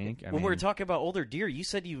don't think. When we were talking about older deer, you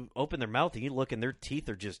said you open their mouth and you look and their teeth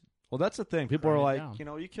are just. Well, that's the thing. People are like,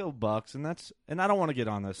 you kill bucks, and I don't want to get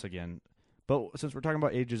on this again, but since we're talking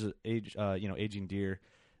about aging deer,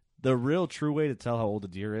 the real true way to tell how old a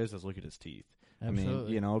deer is look at his teeth.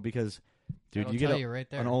 Absolutely. I mean, because dude, That'll you get tell you right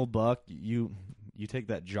there. an old buck, you take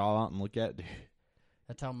that jaw out and look at, dude.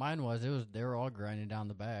 That's how mine was. They were all grinding down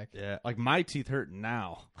the back. Yeah, like my teeth hurt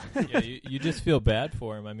now. Yeah, you just feel bad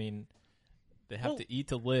for them. I mean, they have to eat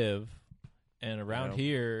to live, and around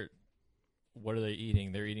here, what are they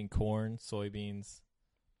eating? They're eating corn, soybeans,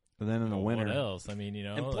 and then in the winter, what else? I mean,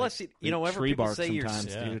 and plus, whenever tree people bark say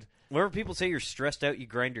dude. Whenever people say you're stressed out, you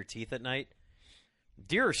grind your teeth at night.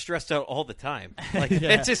 Deer are stressed out all the time. Like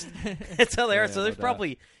it's how they are. So there's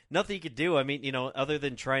probably nothing you could do. I mean, other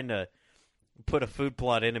than trying to put a food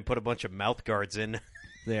plot in and put a bunch of mouth guards in.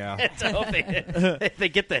 Yeah, if they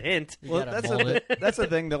get the hint. Well, that's the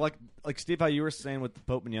thing that like Steve, how you were saying with the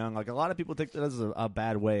Pope and Young, like a lot of people take that as a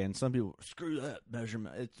bad way, and some people screw that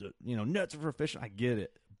measurement. It's nuts for fishing. I get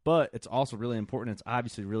it, but it's also really important. It's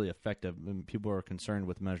obviously really effective, and people are concerned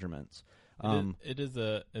with measurements. It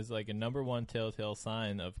is like a number one telltale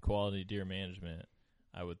sign of quality deer management,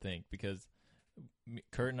 I would think, because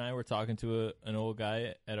Kurt and I were talking to an old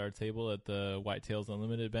guy at our table at the Whitetails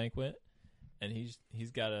Unlimited banquet, and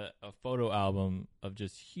he's got a photo album of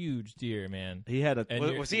just huge deer, man. He had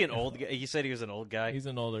was he an old guy? You said he was an old guy? He's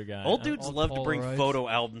an older guy. Old dudes love to bring photo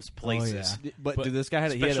albums places. Oh, yeah. But dude, this guy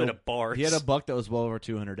had he had a buck that was well over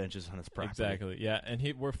 200 inches on his property. Exactly, yeah. And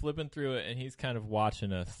we're flipping through it, and he's kind of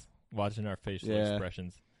watching us, watching our facial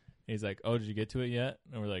expressions. And he's like, "Oh, did you get to it yet?"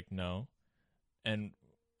 And we're like, "No." And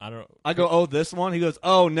I don't. I go, oh, this one. He goes,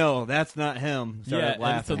 oh no, that's not him. Started Yeah,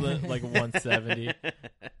 laughing. and so like 170.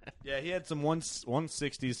 Yeah, he had some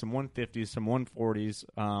 160s, some 150s, some 140s,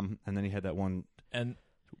 and then he had that one and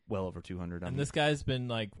well over 200. And this guy's been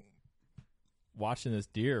like watching this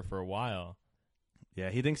deer for a while. Yeah,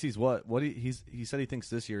 he thinks he's what? He said he thinks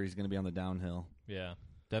this year he's going to be on the downhill. Yeah,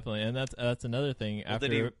 definitely, and that's another thing. Well, after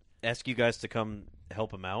did he ask you guys to come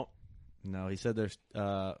help him out? No, he said there's,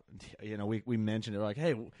 we mentioned it. We're like,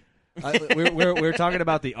 hey, we're talking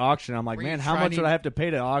about the auction. I'm like, Were you man, how much trying would I have to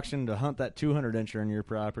pay to auction to hunt that 200-incher on your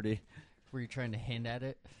property? Were you trying to hint at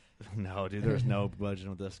it? No, dude, there's no budget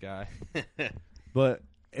with this guy. But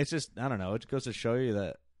it's just, I don't know. It goes to show you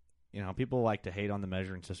that, people like to hate on the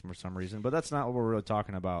measuring system for some reason. But that's not what we're really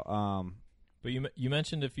talking about. But you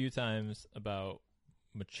mentioned a few times about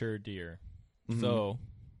mature deer. Mhm. So,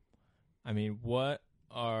 I mean, what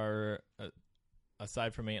are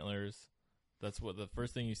aside from antlers? That's what the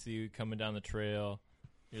first thing you see coming down the trail.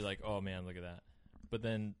 You're like, oh man, look at that. But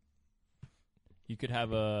then you could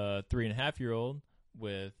have a 3.5-year-old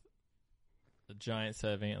with a giant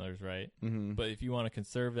set of antlers, right? Mhm. But if you want to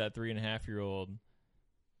conserve that 3.5-year-old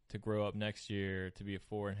to grow up next year to be a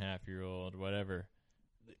 4.5-year-old, whatever.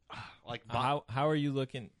 Like how are you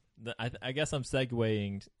looking? I guess I'm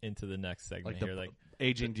segueing into the next segment like here. Like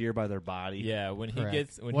aging deer by their body. Yeah, when he Correct.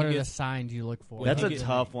 gets what are the signs you look for? That's a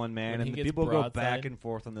tough one, man. when he And gets people go broadside- back and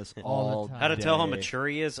forth on this All the all time. How to tell how day. mature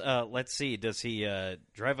he is? Let's see. Does he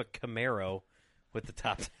drive a Camaro with the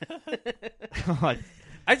top?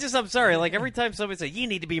 I'm sorry. Like every time somebody says, "You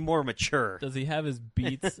need to be more mature." Does he have his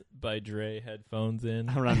Beats by Dre headphones in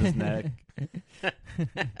around his neck?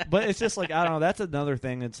 But it's just like, I don't know. That's another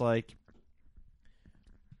thing. It's like,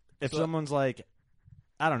 if someone's like,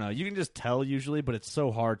 I don't know, you can just tell usually, but it's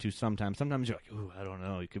so hard to sometimes. Sometimes you're like, ooh, I don't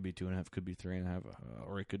know. It could be 2.5, could be 3.5,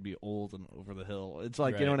 or it could be old and over the hill. It's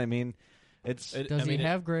like, you know Right. what I mean? It's Does he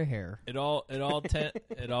have gray hair? It all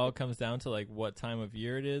comes down to like what time of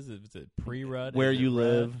year it is. Is it pre-rut? where Is it you rut?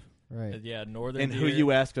 live. Right. Yeah, northern And deer. who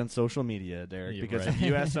you asked on social media, Derek. Yeah, Because right. if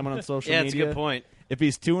you ask someone on social Yeah, media, it's a good point. If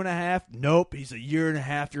he's 2.5, nope, he's a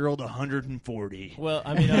 1.5-year-old, 140. Well,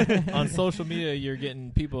 I mean, on social media, you're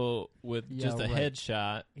getting people with Yeah, just a right.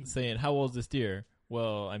 headshot saying, "How old is this deer?"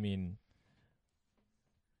 Well, I mean,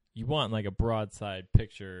 you want like a broadside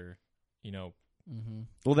picture, Mm-hmm.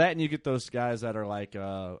 Well, that and you get those guys that are like,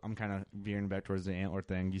 I'm kind of veering back towards the antler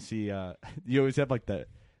thing. You see, you always have like that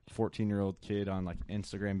 14-year-old kid on like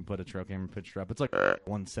Instagram and put a trail camera picture up. It's like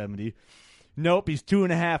 170. Nope, he's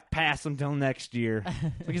 2.5. Pass him till next year.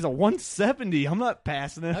 It's like he's a 170. I'm not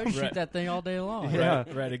passing I him. would shoot that thing all day long. Yeah.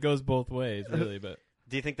 right. It goes both ways, really. But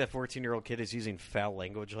Do you think that 14-year-old kid is using foul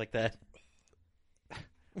language like that?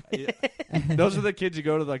 Those are the kids you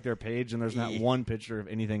go to like their page and there's not one picture of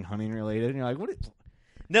anything hunting related, and you're like, what?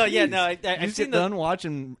 No, yeah, Jeez. no. You I've just seen get the. done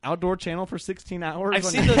watching Outdoor Channel for 16 hours. I've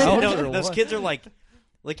on seen your those. couch, No, or those what? kids are like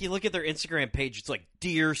you look at their Instagram page. It's like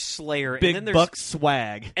Deer Slayer, and then Big there's buck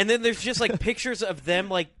swag. and then there's just like pictures of them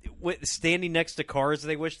like standing next to cars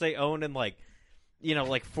they wish they owned, and like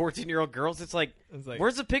 14-year-old girls. It's like,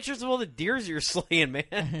 where's the pictures of all the deers you're slaying,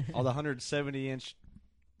 man? All the 170-inch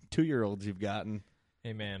 2-year-olds you've gotten.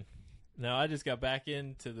 hey, man. No, I just got back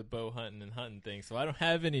into the bow hunting and hunting thing, so I don't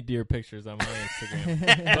have any deer pictures on my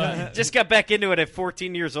Instagram. But Just got back into it at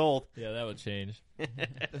 14 years old. yeah, that would change.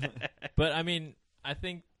 But I mean, I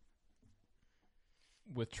think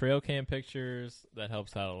with trail cam pictures, that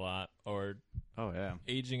helps out a lot. Or Oh yeah,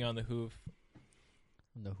 aging on the hoof.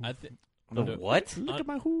 On the hoof. I think On the what? Look at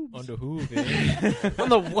my hooves. on the hoof. Yeah. On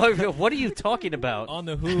the what are you talking about? On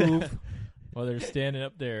the hoof. While they're standing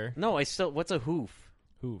up there. No, what's a hoof?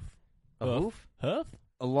 Hoof. A hoof? Hoof?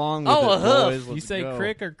 Along with Oh, it, a hoof. boys, You let's say go.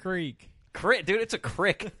 crick or creek? Crick, dude, it's a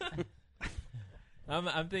crick.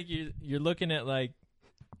 I'm thinking you're looking at like,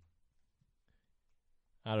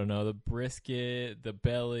 I don't know, the brisket, the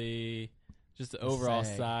belly, just the overall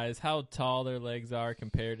sag. size, how tall their legs are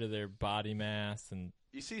compared to their body mass, and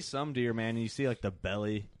You see some deer, man, and you see like the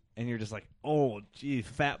belly, and you're just like, oh, gee,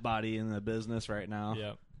 fat body in the business right now.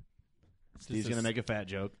 yeah, Steve's gonna make a fat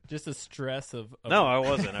joke. just a stress of No, I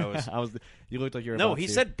wasn't. I was. I was. You looked like you were. No, about he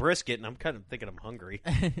to. said brisket, and I'm kind of thinking I'm hungry.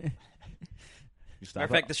 You stop Matter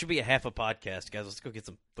of fact, this should be a half a podcast, guys. Let's go get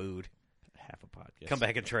some food. half a podcast. Come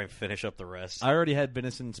back and try and finish up the rest. I already had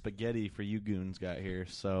venison spaghetti for you goons got here.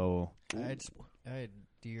 So I had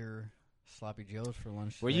deer sloppy joes for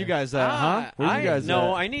lunch. where today. you guys at? Huh? Where you guys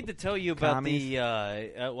No, at? I need to tell you about Commies? the.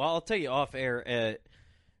 Well, I'll tell you off air.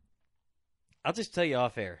 I'll just tell you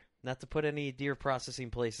off air. Not to put any deer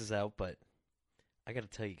processing places out, but I got to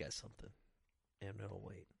tell you guys something. And no,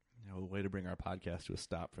 wait. No way to bring our podcast to a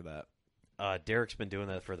stop for that. Derek's been doing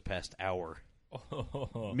that for the past hour.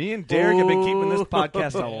 Me and Derek have been keeping this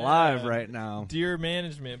podcast alive right now. Deer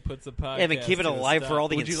management puts a podcast. Yeah, I've been keeping it alive for all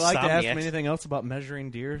the Would you like to ask me insomniacs. anything else about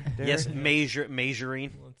measuring deer, Derek? Yes,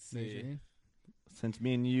 measuring. Let's see. Since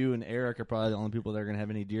me and you and Eric are probably the only people that are going to have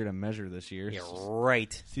any deer to measure this year. Yeah,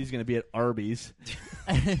 right. Steve's going to be at Arby's.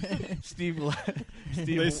 Steve,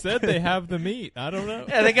 They said they have the meat. I don't know.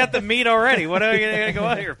 Yeah, they got the meat already. What are we going to go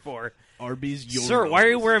out here for? Arby's. Sir, why are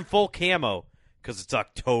you wearing full camo? Because it's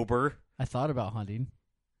October. I thought about hunting.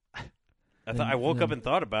 I woke up and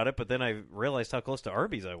thought about it, but then I realized how close to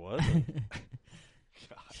Arby's I was.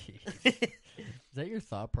 Is that your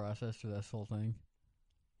thought process through this whole thing?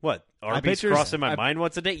 What? Arby's crossing my mind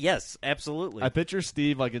once a day? Yes, absolutely. I picture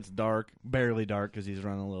Steve like it's dark, barely dark because he's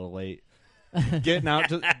running a little late. Getting out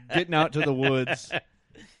to the woods,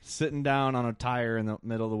 sitting down on a tire in the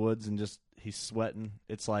middle of the woods, and just he's sweating.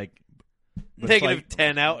 It's like negative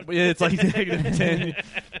 10 out. Yeah, it's like negative 10.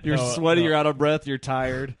 You're sweaty, you're out of breath, you're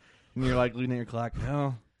tired, and you're like looking at your clock.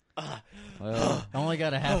 No, I only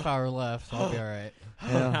got a half hour left, so I'll be all right.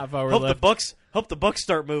 Yeah. Half hour Hope left. the Bucks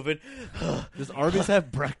start moving. Does Arby's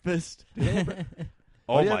have breakfast?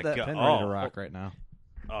 Oh my my god! god! Pen ready to rock right now.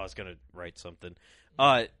 Oh, I was gonna write something.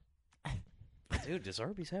 Dude, does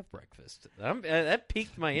Arby's have breakfast? That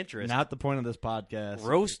piqued my interest. Not the point of this podcast.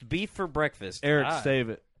 Roast beef for breakfast. Eric, save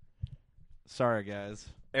it. Sorry, guys.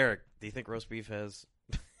 Eric, do you think roast beef has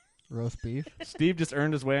roast beef? Steve just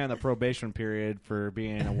earned his way on the probation period for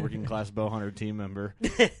being a working class bow hunter team member.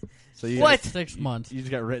 So you what? 6 months. You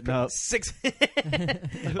just got written up. 6.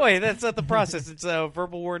 Wait, that's not the process. It's a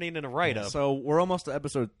verbal warning and a write-up. So we're almost to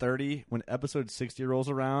episode 30. When episode 60 rolls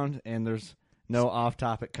around and there's no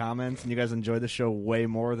off-topic comments, and you guys enjoy the show way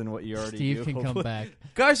more than what you already do. Steve can come back.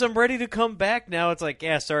 Guys, I'm ready to come back now. It's like,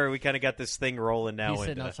 yeah, sorry, we kind of got this thing rolling now. He's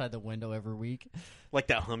sitting outside the window every week. Like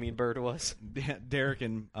that hummingbird was. Derek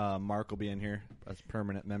and Mark will be in here as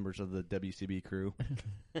permanent members of the WCB crew.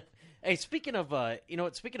 Hey, speaking of,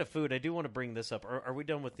 speaking of food, I do want to bring this up. Are we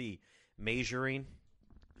done with the measuring?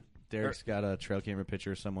 Derek's got a trail camera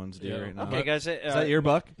picture of someone's deer right now. Okay, guys. Is that your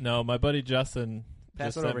buck? No, my buddy Justin.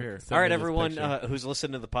 Pass it over here. All right, everyone who's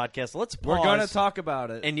listening to the podcast, let's pause. We're going to talk about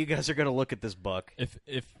it. And you guys are going to look at this buck.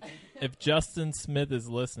 If Justin Smith is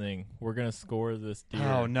listening, we're going to score this deer.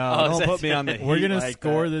 Oh, no. Don't put me on the heat. We're going to like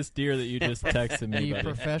score that. this deer that you just texted me. Be buddy.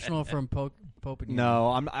 professional from Pope.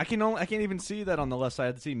 No, I can't even see that on the left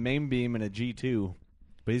side. I see main beam and a G2.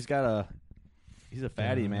 But he's a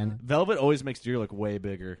fatty, man. Velvet always makes deer look way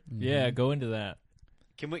bigger. Yeah, go into that.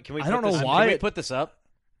 Can we I don't know why Can we put this up?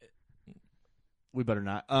 We better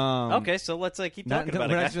not. Okay, so let's keep talking about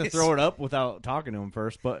it, We're not guys. going to throw it up without talking to him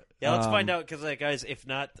first. But yeah, let's find out because, guys, if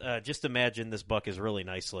not, just imagine this buck is really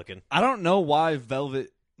nice looking. I don't know why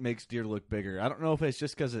Velvet makes deer look bigger. I don't know if it's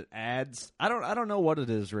just because it adds. I don't know what it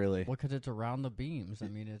is really. Well, because it's around the beams. I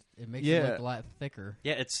mean, it makes it look a lot thicker.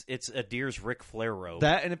 Yeah, it's a deer's Ric Flair robe.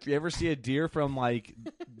 That, and if you ever see a deer from like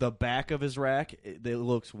the back of his rack, it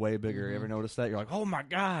looks way bigger. You ever notice that? You're like, oh my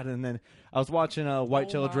god! And then I was watching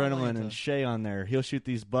Whitetail Adrenaline and Shay on there. He'll shoot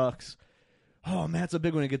these bucks. Oh man, it's a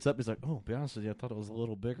big one. He gets up, he's like, oh, to be honest with you, I thought it was a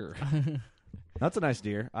little bigger. That's a nice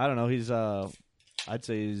deer. I don't know. He's I'd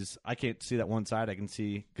say I can't see that one side. I can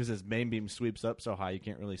see because his main beam sweeps up so high you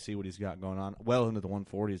can't really see what he's got going on. Well into the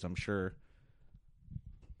 140s, I'm sure.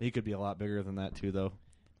 He could be a lot bigger than that too, though.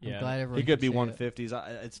 Yeah, I'm glad everyone he could be can see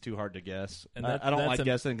 150s. It's too hard to guess. And I don't like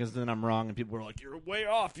guessing because then I'm wrong and people are like, "You're way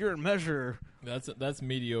off. You're a measurer." That's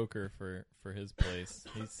mediocre for his place.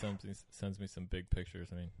 He sends me some big pictures.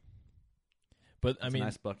 I mean, but It's a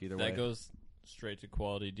nice buck either way. That goes straight to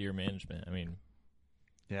quality deer management. I mean.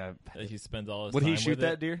 Yeah, he spends all his would time he shoot with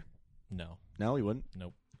that it. deer? No, he wouldn't.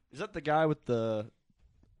 Nope. Is that the guy with where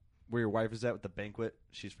your wife is at with the banquet?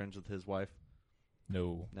 She's friends with his wife.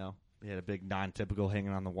 No. He had a big non-typical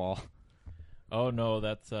hanging on the wall. Oh no,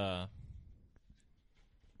 that's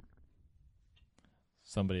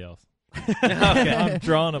somebody else. Okay. I'm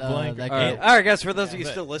drawing a blank. All right, guys. For those of you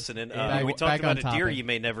still listening, we talked back about on a deer topic. you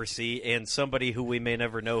may never see and somebody who we may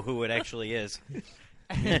never know who it actually is.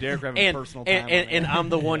 Me and Derek are having personal time. And I'm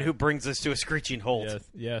the one who brings us to a screeching halt.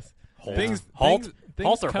 Yes. Halt. Things Halt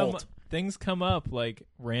or come, halt? Things come up like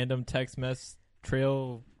random text mess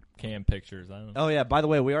trail cam pictures. I don't know. Oh yeah. By the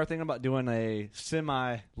way, we are thinking about doing a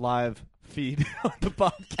semi-live feed on the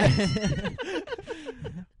podcast.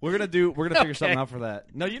 We're gonna figure something out for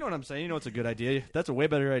that. No, you know what I'm saying. You know it's a good idea. That's a way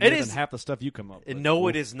better idea than half the stuff you come up with. No,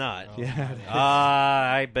 it is not. Yeah, it is.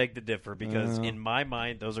 I beg to differ because in my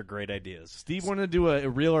mind, those are great ideas. Steve wanted to do a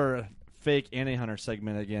real or fake Annie Hunter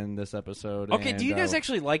segment again this episode. Okay, and, do you guys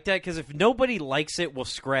actually like that? Because if nobody likes it, we'll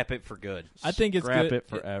scrap it for good. I think it's scrap good. it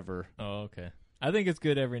forever? Oh, okay. I think it's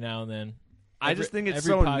good every now and then. I just think it's every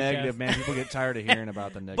so podcast. negative, man. People get tired of hearing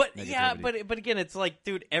about the negativity. Yeah, but again, it's like,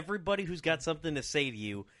 dude, everybody who's got something to say to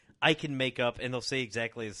you, I can make up, and they'll say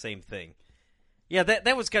exactly the same thing. Yeah,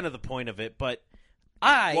 that was kind of the point of it, but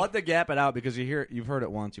We'll have to gap it out because you've heard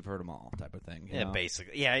it once, you've heard them all, type of thing. Yeah, know?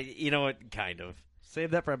 basically. Yeah, you know what? Kind of.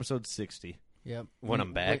 Save that for episode 60. Yep. When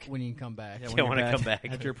I'm back. When you can come back. Yeah, when I come back.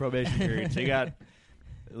 After your probation period. So you got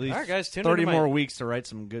at least All right, guys, tune 30 into more my- weeks to write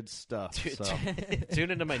some good stuff. So. Tune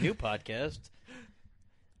into my new podcast.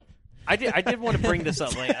 I did want to bring this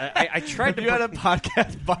up. Like, I tried to. You had a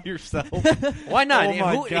podcast by yourself. Why not? Oh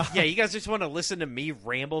my God. Yeah, you guys just want to listen to me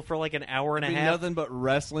ramble for like an hour and a It'd be half. nothing but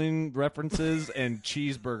wrestling references and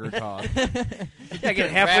cheeseburger talk. Yeah, I get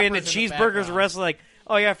halfway into Rappers in the cheeseburgers background. wrestling. Like,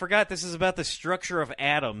 oh yeah, I forgot this is about the structure of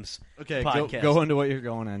atoms. Okay, podcast. go into what you're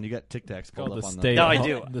going on. You got Tic Tacs pulled Called up the on stay. No, at I Home-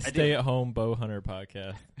 do. The I do. Stay-at-Home Bow Hunter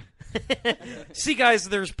podcast. See, guys,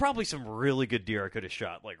 there's probably some really good deer I could have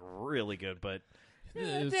shot, like really good, but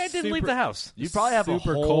I didn't leave the house. You probably have a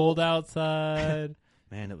super whole- cold outside.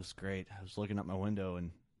 Man, it was great. I was looking out my window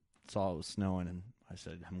and saw it was snowing, and I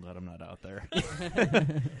said, "I'm glad I'm not out there."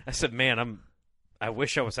 I said, man, I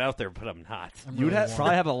wish I was out there, but I'm not. You would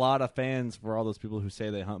probably have a lot of fans for all those people who say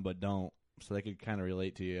they hunt but don't, so they could kind of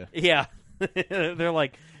relate to you. Yeah. They're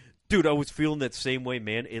like, dude, I was feeling that same way,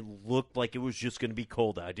 man. It looked like it was just going to be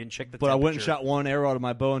cold. I didn't check the But I temperature. went and shot one arrow out of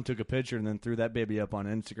my bow and took a picture and then threw that baby up on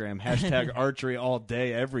Instagram. Hashtag archery all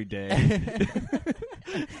day, every day.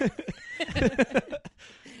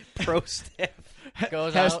 Pro staff.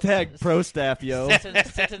 Goes out, Hashtag pro staff, yo. sits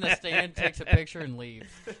in the stand, takes a picture, and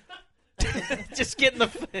leaves. Just getting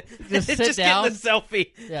the Just sit getting down. the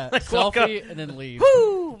selfie. Yeah, Like, walk up. selfie, and then leave.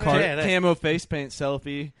 Woo! Car- that- camo face paint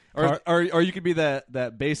selfie. Or you could be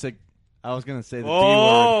that basic, I was going to say the D word.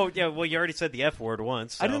 Oh, yeah. Well, you already said the F word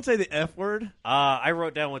once. So. I didn't say the F word. I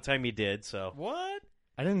wrote down what time you did. So What?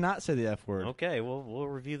 I did not say the F word. okay, we'll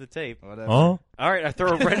review the tape. Whatever. All right, I throw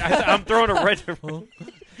a red. I'm throwing a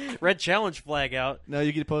red challenge flag out. No,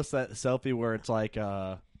 you could post that selfie where it's like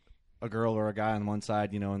a girl or a guy on one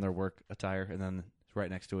side, in their work attire, and then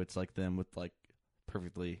right next to it's like them with like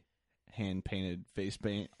perfectly hand painted face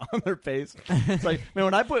paint on their face. It's like, man,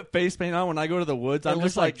 when I put face paint on when I go to the woods, I'm looks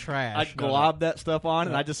just like trash. I glob that stuff on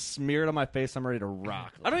and I just smear it on my face. I'm ready to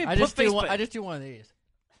rock. I don't even I put just face do one. paint. I just do one of these.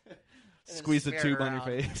 Squeeze the smear it tube on your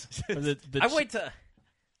around. face. I wait to.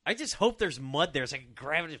 I just hope there's mud there so I can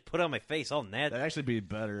grab it and just put it on my face. All That'd actually be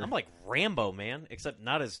better. I'm like Rambo, man, except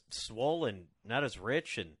not as swollen, not as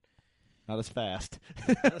rich, and not as fast.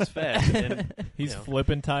 not as fast. And, He's you know.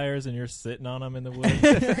 flipping tires and you're sitting on them in the woods.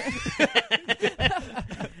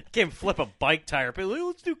 Can't flip a bike tire. But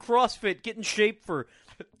let's do CrossFit. Get in shape for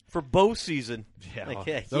bow season. Like,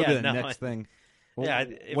 yeah, that'll be the no, next thing. Well, yeah,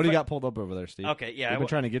 what do you if I- got pulled up over there, Steve? Okay, yeah, We've been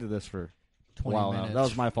trying to get to this for a 20 while now. minutes. That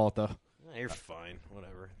was my fault, though. You're fine.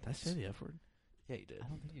 Whatever. Did I say the F word? Yeah, you did. I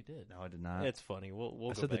don't think you did. No, I did not. It's funny. We'll I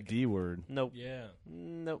go said the back. D word. Nope. Yeah.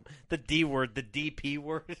 Nope. The D word. The DP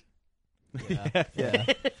word. Yeah.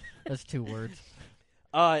 That's 2 words.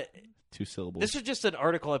 2 syllables. This is just an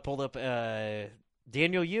article I pulled up.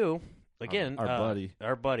 Daniel Yu, again, Our buddy.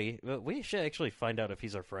 Our buddy. We should actually find out if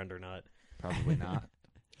he's our friend or not. Probably not.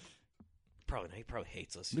 Probably not. He probably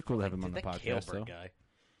hates us. It'd be cool to have him on the That podcast, Kailbert though.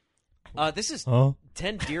 guy. This is Oh.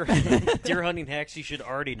 10 deer hunting hacks you should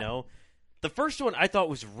already know. The first one I thought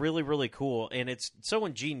was really, really cool, and it's so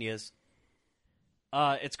ingenious.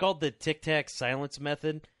 It's called the Tic Tac silence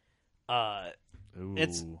method.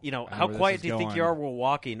 It's, Ooh, you know, I how where this quiet is do you think going. you are while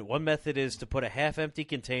walking? One method is to put a half-empty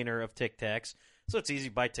container of Tic Tacs. So it's easy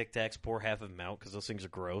to buy Tic Tacs, pour half of them out because those things are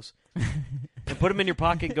gross. And put them in your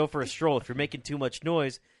pocket and go for a stroll. If you're making too much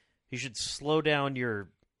noise, you should slow down your...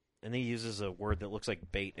 And he uses a word that looks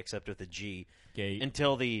like bait, except with a G. Gate.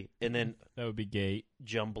 Until and then That would be gate.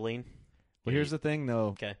 jumbling. Well, here's the thing, though.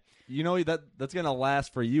 Okay. You know that's going to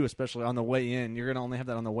last for you, especially on the way in. You're going to only have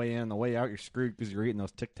that on the way in. On the way out, you're screwed because you're eating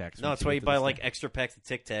those Tic Tacs. No, once that's why get you to buy this like thing. extra packs of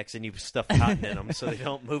Tic Tacs and you stuff cotton in them so they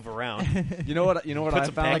don't move around. You know what Put I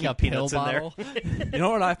some found? Like a packing pill peanuts in there. bottle. You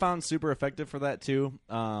know what I found super effective for that too?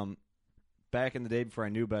 Back in the day before I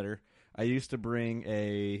knew better, I used to bring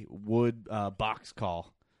a wood box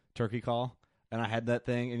call, turkey call, and I had that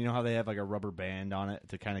thing. And you know how they have like a rubber band on it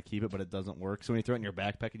to kind of keep it, but it doesn't work. So when you throw it in your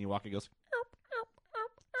backpack and you walk, it goes.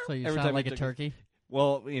 So you Every sound time like you a took- turkey.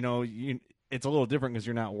 Well, it's a little different because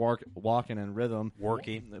you're not walking in rhythm.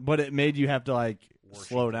 Working. But it made you have to like Worship.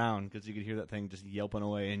 slow down because you could hear that thing just yelping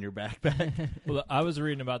away in your backpack. Well, I was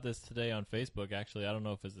reading about this today on Facebook, actually. I don't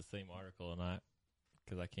know if it's the same article or not.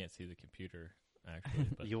 because I can't see the computer actually.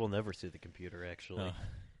 But You will never see the computer, actually.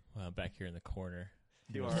 well, back here in the corner,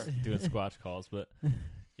 You doing, are. doing squatch calls. But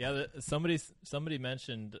yeah, somebody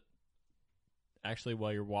mentioned actually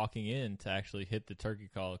while you're walking in to actually hit the turkey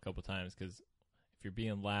call a couple times, because if you're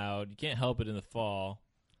being loud, you can't help it in the fall.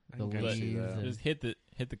 The But leaves and- just hit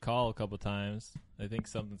the call a couple times. I think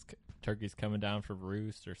turkey's coming down for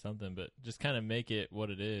roost or something, but just kind of make it what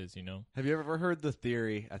it is, you know. Have you ever heard the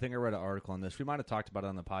theory? I think I read an article on this. We might have talked about it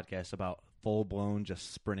on the podcast about full blown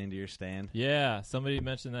just sprinting to your stand. Yeah, somebody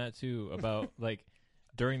mentioned that too about like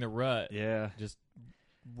during the rut. Yeah, just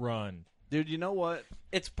run, dude. You know what?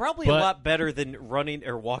 It's probably a lot better than running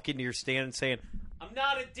or walking to your stand and saying, "I'm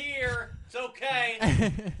not a deer. It's okay.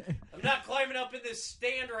 I'm not climbing up in this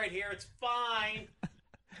stand right here. It's fine."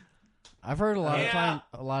 I've heard a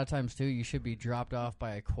lot of times too. You should be dropped off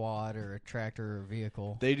by a quad or a tractor or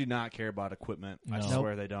vehicle. They do not care about equipment. I No.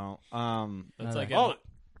 swear they don't. That's like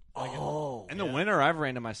in the winter, I've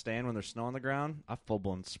ran to my stand when there's snow on the ground. I full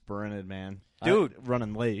blown sprinted, man. Dude,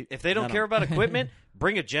 running late. If they don't care about equipment,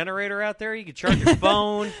 bring a generator out there. You can charge your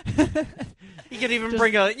phone. You can even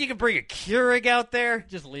bring a Keurig out there.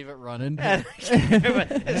 Just leave it running.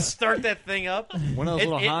 and start that thing up. One of those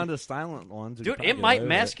little Honda silent ones. Dude, it might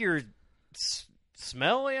mask your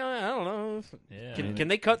smell. Yeah, I don't know. Yeah. Can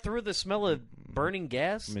they cut through the smell of burning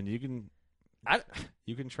gas? I mean, you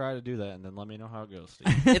can try to do that, and then let me know how it goes.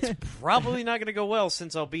 It's probably not going to go well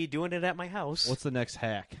since I'll be doing it at my house. What's the next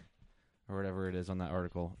hack, or whatever it is on that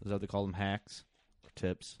article? Is that what they call them, hacks or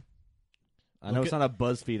tips? I know it's not a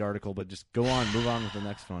BuzzFeed article, but just go on, move on with the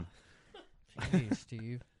next one. Hey,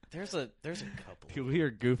 Steve. There's a couple. We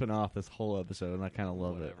are goofing off this whole episode, and I kind of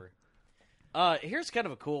love it. Here's kind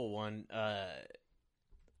of a cool one,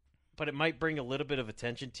 but it might bring a little bit of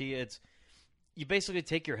attention to you. It's you basically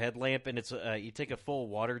take your headlamp and it's you take a full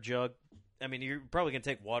water jug. I mean, you're probably gonna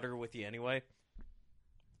take water with you anyway.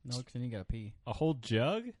 No, because then you gotta pee. A whole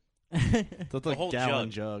jug? That's like whole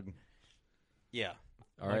gallon jug. Yeah.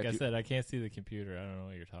 All like right, I said, I can't see the computer. I don't know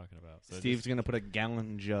what you're talking about. So Steve's going to put a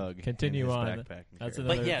gallon jug continue in his on. backpack. That's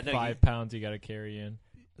carry it. another 5 pounds you got to carry in.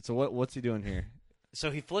 So what's he doing here?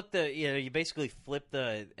 So he flipped you basically flip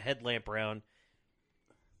the headlamp around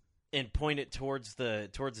and point it towards the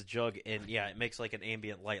jug, and it makes like an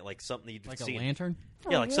ambient light, like something you'd Like see a lantern?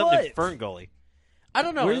 Yeah, like something in Fern Gully. I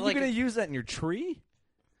don't know. Where are you like, going to use that in your tree?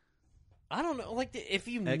 I don't know. Like if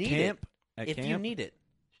you At need camp? it, At if camp? you need it,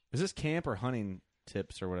 Is this camp or hunting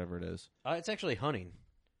tips or whatever it is? it's actually hunting.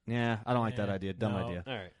 Yeah, I don't like that Yeah, idea. Dumb no. idea.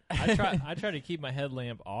 All right. I try to keep my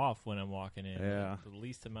headlamp off when I'm walking in. Yeah. The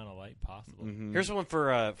least amount of light possible. Mhm. Here's one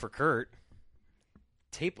for Kurt.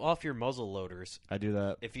 Tape off your muzzle loaders. I do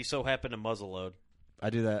that. If you so happen to muzzle load. I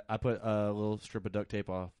do that. I put a little strip of duct tape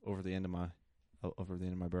off over the end of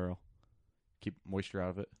my barrel. Keep moisture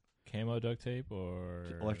out of it. Camo duct tape or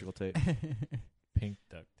Electrical tape. pink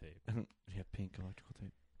duct tape. Yeah, pink electrical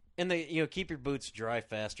tape. And they keep your boots dry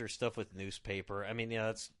faster, stuff with newspaper. I mean,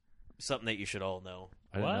 that's something that you should all know.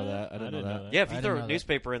 I didn't know that. I didn't know that. Yeah, if you I throw didn't know that.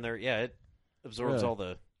 newspaper in there, it absorbs Really? all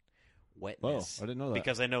the wetness. Whoa, I didn't know that.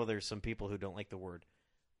 Because I know there's some people who don't like the word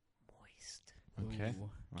moist. Okay. Ooh.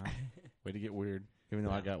 Wow. Way to get weird. Even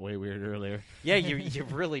though I got way weird earlier. Yeah, you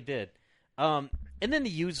really did. And then to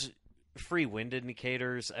use free wind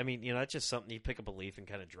indicators. I mean, it's just something you pick up a leaf and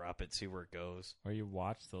kind of drop it, see where it goes. Or you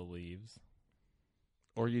watch the leaves.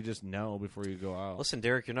 Or you just know before you go out. Listen,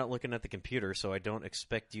 Derek, you're not looking at the computer, so I don't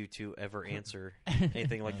expect you to ever answer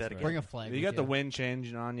anything like that again. Bring a flag. You got the wind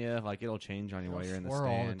changing on you. Like, it'll change on you while you're in the Swirl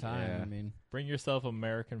stand. all the time. Yeah. I mean, Bring yourself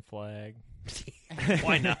American flag.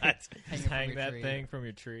 Why not? Just hang that thing from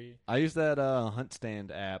your tree. I use that hunt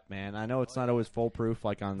stand app, man. I know it's not always foolproof,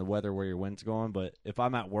 like on the weather where your wind's going, but if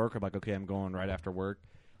I'm at work, I'm like, okay, I'm going right after work.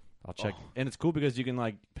 I'll check. And it's cool because you can,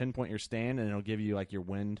 like, pinpoint your stand, and it'll give you, like, your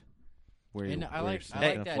wind. And I like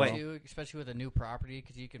that too, especially with a new property,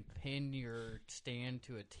 because you can pin your stand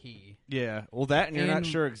to a T. Yeah, well, that and you're not And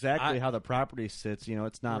sure exactly how the property sits.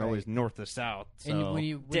 It's not always north to south. So. And when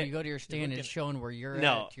you go to your stand, it's showing where you're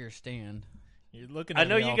at to your stand. You're looking. I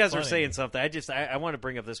know you guys are saying something. I want to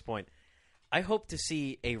bring up this point. I hope to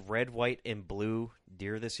see a red, white, and blue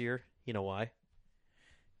deer this year. You know why?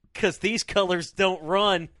 Because these colors don't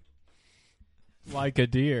run. Like a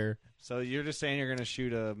deer. So you're just saying you're going to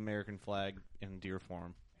shoot an American flag in deer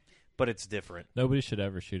form. But it's different. Nobody should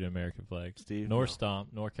ever shoot an American flag. Steve? Nor No. stomp,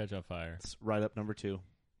 nor catch on fire. It's right up number 2.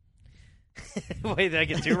 Wait, did I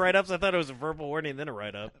get 2 write-ups? I thought it was a verbal warning, then a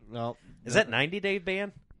write-up. Well, Is that 90-day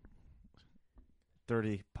ban?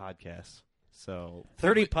 30 podcasts. So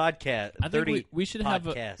 30 podcast. I think we should have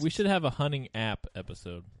podcasts. we should have a hunting app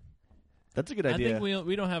episode. That's a good I idea. think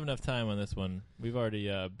we don't have enough time on this one. We've already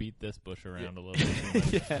beat this bush around a little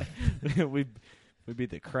bit. Yeah, we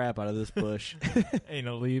beat the crap out of this bush. Ain't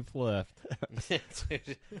no leaf left.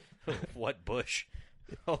 What bush?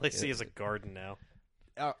 All I see is a garden now.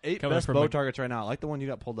 8 Coming best from bow a- targets right now. I like the one you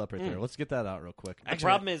got pulled up right there. Let's get that out real quick. The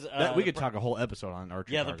problem is we could talk a whole episode on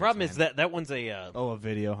archery. Yeah, the problem is that one's a a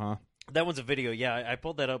video, huh? that one's a video. Yeah, I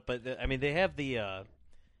pulled that up, but I mean they have the.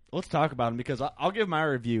 Let's talk about them because I'll give my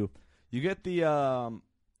review. You get the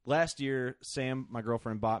last year, Sam, my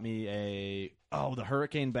girlfriend, bought me the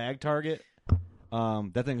Hurricane bag target.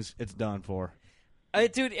 That it's done for.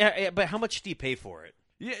 Dude, but how much do you pay for it?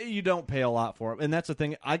 Yeah, you don't pay a lot for it, and that's the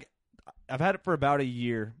thing. I've had it for about a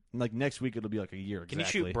year. Like next week, it'll be like a year. Can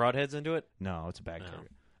exactly. you shoot broadheads into it? No, it's a bag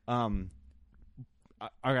target.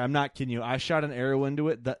 I'm not kidding you. I shot an arrow into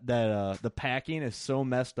it. The packing is so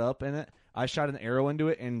messed up in it. I shot an arrow into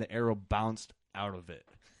it, and the arrow bounced out of it.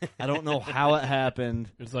 I don't know how it happened.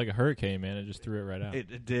 It's like a hurricane, man. It just threw it right out.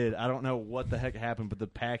 It did. I don't know what the heck happened, but the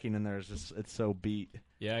packing in there is just—it's so beat.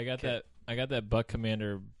 Yeah, I got that Buck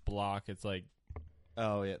Commander block. It's like,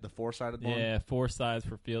 oh yeah, the 4-sided one. Yeah, 4 sides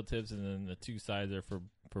for field tips, and then the 2 sides are for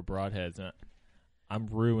broadheads. And I'm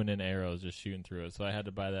ruining arrows just shooting through it, so I had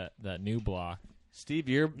to buy that new block. Steve,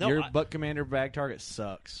 your Buck Commander bag target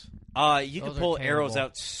sucks. You can Those are pull arrows terrible.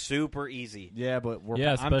 out super easy. Yeah, but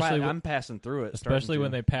I'm passing through it. Especially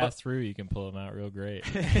when they pass through, you can pull them out real great.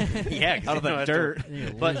 Yeah, 'cause out of you the don't have to- dirt. You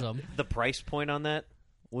lose But 'em. the price point on that,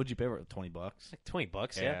 What'd you pay for it? $20. like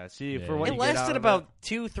 $20. Yeah, Yeah. See, Yeah. for what it you get out lasted of about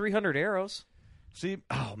 200-300 arrows. See,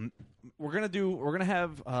 we're gonna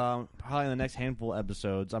have probably in the next handful of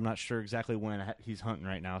episodes. I'm not sure exactly when he's hunting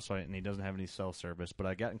right now, and he doesn't have any cell service. But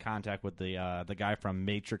I got in contact with the guy from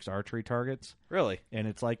Matrix Archery Targets, Really? and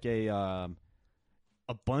it's like a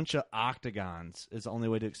bunch of octagons is the only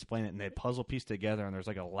way to explain it, and they puzzle piece together, and there's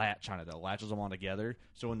like a latch on it that latches them all together.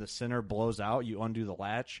 So when the center blows out, you undo the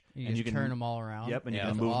latch, You and just you can turn them all around. Yep, and Yeah, you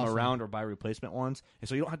can that's move awesome. them around or buy replacement ones, and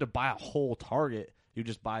so you don't have to buy a whole target. You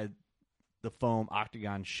just buy the foam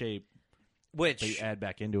octagon shape that you Which add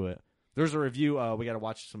back into it. There's a review. We got to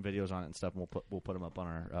watch some videos on it and stuff, and we'll put them up on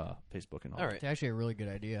our Facebook and all. all right. It's actually a really good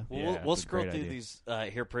idea. Well, Yeah, we'll it's a scroll great through idea. these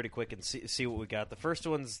here pretty quick and see what we got. The first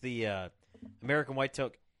one's the American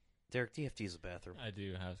Whitetail. Derek, do you have to use the bathroom? I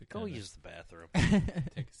do have to Go kinda use the bathroom.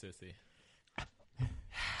 take a sissy.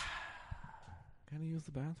 Gotta use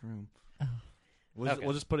the bathroom. Oh. Okay.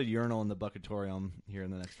 We'll just put a urinal in the buckatorium here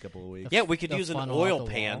in the next couple of weeks. Yeah, we could The use an funnel oil out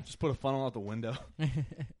the pan. wall. Just put a funnel out the window.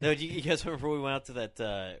 No, do you guys remember we went out to that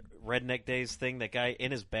Redneck Days thing? That guy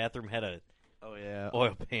in his bathroom had a Oh yeah.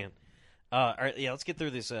 oil pan. All right, yeah, let's get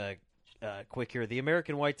through this quick here. The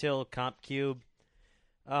American Whitetail Comp Cube.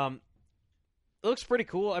 It looks pretty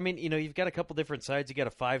cool. I mean, you've got a couple different sides. You got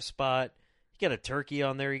a 5-spot. You got a turkey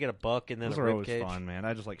on there. You got a buck, and then Those a are rib always cage. fun, man.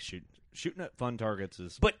 I just like shooting at fun targets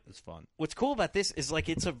is fun. What's cool about this is like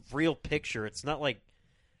it's a real picture. It's not like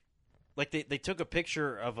they took a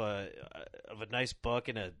picture of a nice buck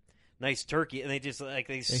and a nice turkey, and they just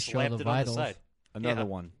they show slapped the it on vitals. the side. Another Yeah.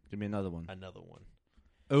 one. Give me another one. Another one.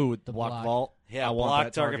 Oh, The block block. vault. Yeah, I want block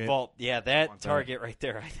that target vault. Yeah, that want target right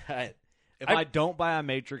there. If I don't buy a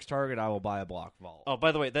Matrix target, I will buy a block vault. Oh,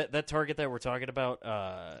 by the way, that target that we're talking about,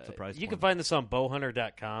 a price you can point. find this on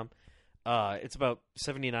bowhunter.com. It's about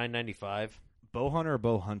 $79.95. Bow hunter or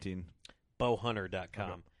bow hunting?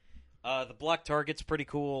 Bowhunter.com. The block target's pretty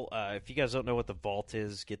cool. If you guys don't know what the vault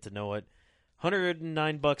is, get to know it.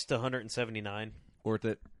 $109 to $179. Worth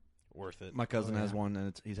it. Worth it. My cousin has one,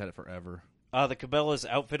 and he's had it forever. The Cabela's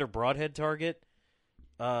Outfitter Broadhead target.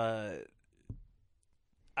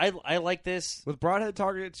 I like this. With broadhead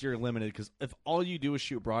targets, you're limited because if all you do is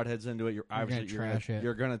shoot broadheads into it, you're gonna obviously trash it.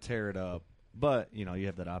 you're gonna tear it up. But you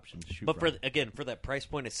have that option to shoot. But broadhead. for that price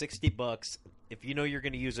point of $60, if you know you're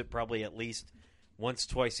going to use it probably at least once,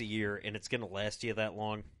 twice a year, and it's going to last you that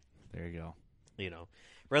long, there you go.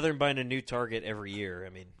 rather than buying a new target every year. I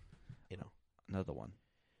mean, Another one.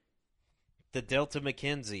 the Delta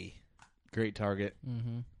McKenzie. Great target.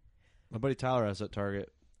 Mm-hmm. My buddy Tyler has that target.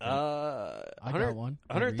 I got one.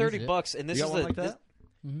 Never used it. $130, and this You is got one the like that?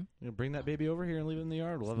 Mhm. You bring that baby over here and leave it in the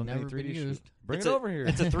yard. We'll have him Never make 3D been shoot. used. Bring It's it a- over here.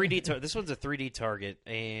 It's a 3D. This one's a 3D target,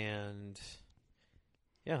 and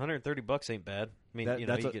yeah, $130 ain't bad. I mean,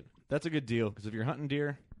 that's a good deal because if you're hunting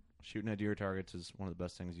deer, shooting at deer targets is one of the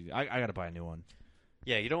best things you do. I got to buy a new one.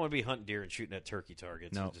 yeah, you don't want to be hunting deer and shooting at turkey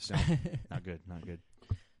targets. No, It just- no, not good, not good.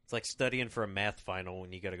 It's like studying for a math final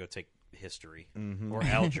when you got to go take history Mhm. or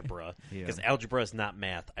algebra Yeah. because algebra is not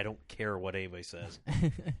math. I don't care what anybody says.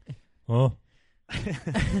 Well,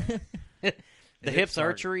 The Hips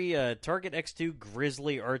Archery Target X2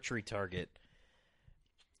 Grizzly Archery Target.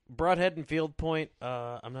 Broadhead and Field Point.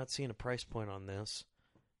 I'm not seeing a price point on this.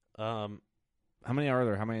 How many are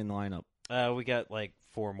there? How many in the lineup? We got like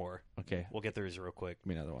 4 more. Okay. We'll get through these real quick. Give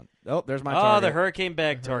me another one. Oh, there's my target. the Hurricane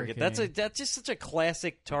bag target. Hurricane. That's just such a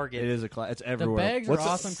classic target. It is it's The everywhere. bags are What's the-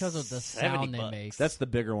 awesome because of the sound they $70. make. That's the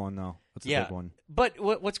bigger one, though. That's the Yeah. big one. But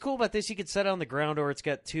what's cool about this, you can set it on the ground, or it's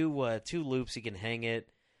got two loops. You can hang it.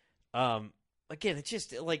 Again, it's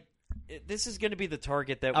just like this is going to be the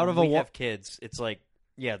target that Out when of we a have kids, it's like,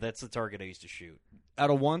 yeah, that's the target I used to shoot. Out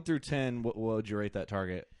of 1 through 10, what would you rate that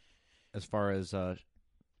target? As far as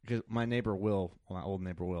because my neighbor Will, my old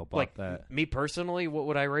neighbor Will, bought Like that. me personally, what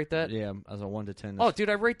would I rate that? Yeah, as a 1 to 10. Oh, dude,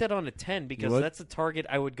 I rate that on a 10 because would? that's the target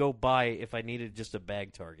I would go buy if I needed just a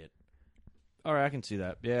bag target. All right, I can see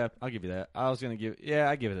that. Yeah, I'll give you that.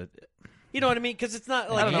 I give it a. You know what I mean? Because it's not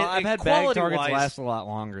like I don't know. I've had bag targets quality-wise- last a lot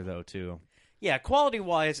longer though too. Yeah,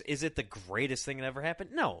 quality-wise, is it the greatest thing that ever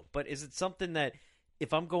happened? No, but is it something that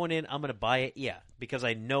if I'm going in, I'm going to buy it? Yeah, because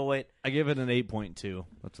I know it. I give it an 8.2.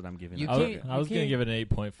 That's what I'm giving You it. can't- I was going to can't- give it an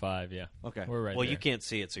 8.5. Yeah. Okay. We're right Well, there. you can't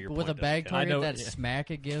see it, so your But with a point bag doesn't count. target, know- that yeah.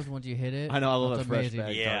 smack it gives once you hit it. I know. I love that's a fresh amazing.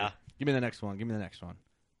 bag Yeah. target. Give me the next one. Give me the next one.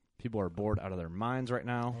 People are bored out of their minds right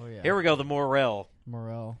now. Oh yeah. Here we go, the Morel.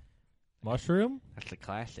 Morel. Mushroom? That's the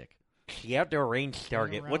classic. The outdoor range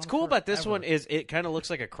target. around What's cool about this forever. one is it kind of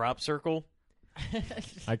looks like a crop circle.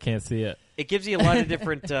 I can't see it. It gives you a lot of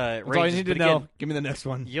different That's ranges. all you need to but know. again, Give me the next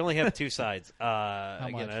one. you only have 2 sides.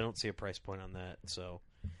 Again, much? I don't see a price point on that, so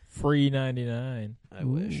Free 99. I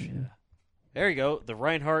wish. There you go, the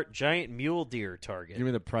Reinhardt giant mule deer target. Give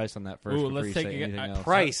me the price on that first. Ooh, before let's you take say a anything else.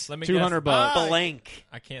 Price. Let me 200 guess. bucks. Blank.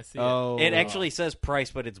 I can't see it. Oh, It actually says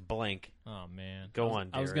price, but it's blank. Oh, man. Go I was, on,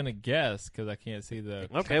 I was Derek. going to guess because I can't see the.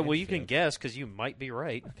 Okay, well you can timestamp. guess because you might be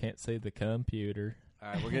right. I can't see the computer. All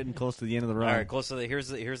right, we're getting close to the end of the run. All right, close to the here's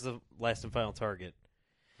the last and final target.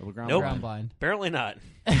 Are ground Nope. blind? Ground blind. Apparently not.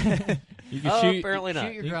 You can shoot. Apparently not.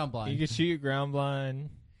 Shoot your ground blind. You can shoot your ground blind.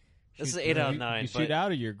 This is Shoot 8 out of you- 9. You but shoot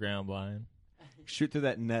out of your ground blind. Shoot through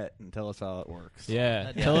that net and tell us how it works. Yeah.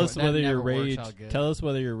 That Tell never- us that whether your never works rage. out good. Tell us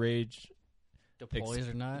whether your rage Deploys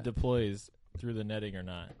or not. deploys through the netting or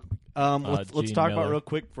not. Let's Gene talk about Miller. real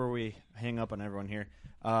quick before we hang up on everyone here.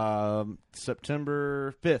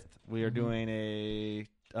 September 5th, we are doing a.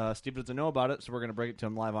 Steve doesn't know about it, so we're going to break it to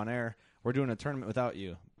him live on air. We're doing a tournament without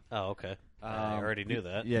you. Oh, okay. I already knew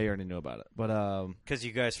that. Yeah, you already knew about it. But Because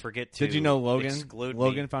you guys forget to did you know Logan? exclude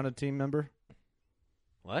Logan me. found a team member.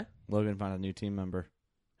 What? Logan found a new team member.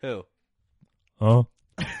 Who? Oh.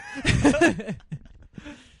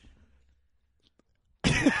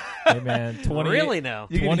 Hey man, 20 Really now?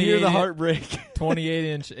 You can hear the 28 heartbreak.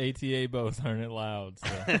 28-inch ATA bows aren't allowed.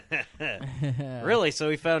 So. Really? So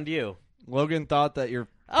he found you? Logan thought that your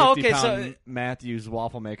 50 Oh, okay, so- pound Matthews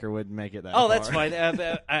waffle maker wouldn't make it that Oh, far. that's fine.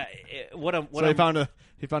 What I'm. What So I'm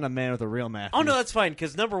he found a man with a real Matthews. oh no, that's fine.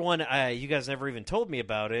 Because number one, you guys never even told me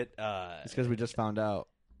about it. It's because we just found out.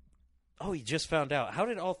 Oh, you just found out. How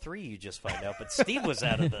did all three of you just find out? But Steve was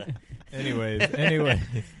out of the. Anyways,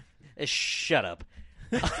 Shut up.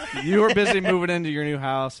 You were busy moving into your new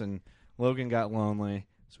house, and Logan got lonely,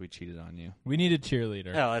 so we cheated on you. we need a cheerleader.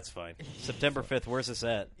 Oh, that's fine. September 5th. Where's this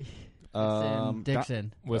at?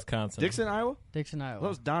 Dixon. Wisconsin. Dixon, Iowa? Dixon, Iowa. That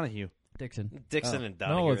was Donahue. Dixon. Dixon Oh. and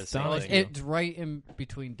Donahue No, are it's the same Donahue. thing. It's right in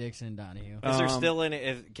between Dixon and Donahue. Is there still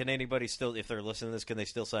any? Can anybody still, if they're listening to this, can they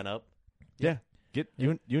still sign up? Yeah. Get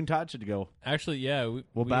you and Todd should go. Actually, yeah.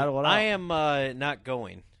 We'll battle it out. I am not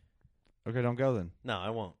going. Okay, don't go then. No, I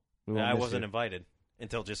won't. We won't I miss wasn't you. invited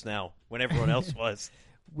until just now, when everyone else was.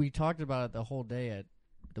 We talked about it the whole day at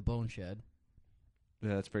the Bone Shed.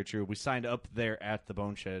 Yeah, that's very true. We signed up there at the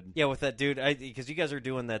Bone Shed. Yeah, with that dude, because you guys are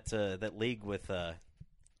doing that league with. Oh,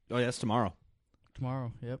 yeah, it's tomorrow.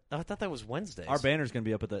 Tomorrow, yep. Oh, I thought that was Wednesdays. Our banner's going to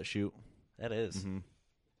be up at that shoot. That is. Mm-hmm.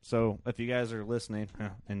 So if you guys are listening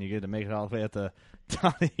and you get to make it all the way at the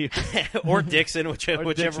Donahue or Dixon, whichever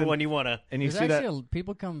Dixon. one you want to. and you There's see that, actually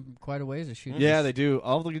people come quite a ways to shoot. yeah, this. they do.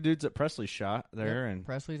 All the dudes at Presley shot there, Yep, and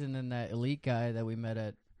Presley's, and then that elite guy that we met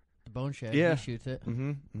at the Bone Shed. Yeah. He shoots it.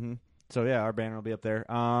 So yeah, our banner will be up there.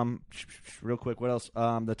 Real quick, what else?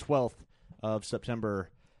 The 12th of September,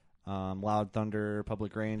 Loud Thunder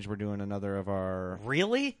Public Range. We're doing another of our.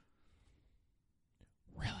 Really?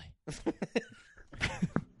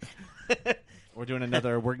 We're doing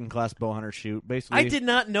another working class bow hunter shoot. Basically, I did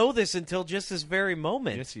not know this until just this very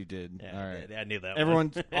moment. Yes, you did. Yeah, All right. I knew that.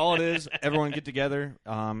 Everyone, all it is, everyone get together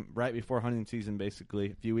right before hunting season.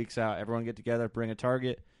 Basically, a few weeks out, everyone get together, bring a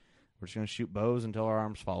target. We're just gonna shoot bows until our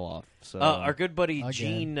arms fall off. So our good buddy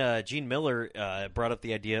Again. Gene Miller brought up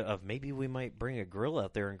the idea of maybe we might bring a grill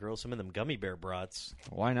out there and grill some of them gummy bear brats.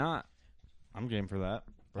 why not? I'm game for that.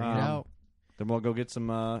 Bring it out. Then we'll go get some.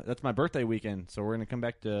 That's my birthday weekend, so we're gonna come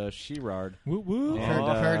back to Sherrard. Woo woo!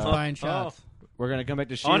 Kurt's buying shots. We're gonna come back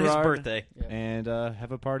to Sherrard on his birthday and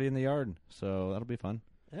have a party in the yard. So that'll be fun.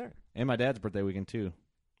 Yeah. And my dad's birthday weekend too.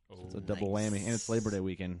 So it's a double whammy, and it's Labor Day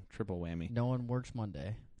weekend, triple whammy. No one works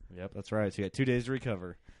Monday. Yep, that's right. So you got 2 days to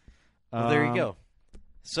recover. Well, there you go.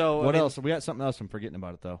 So what else? We got something else. I'm forgetting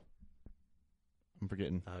about it though. I'm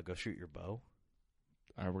forgetting. Go shoot your bow.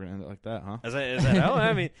 All right, we're gonna end it like that, huh? Is that how?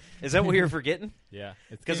 I mean, is that what you're forgetting? Yeah,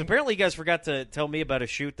 because apparently you guys forgot to tell me about a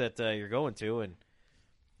shoot that you're going to, and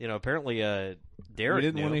apparently Derek. We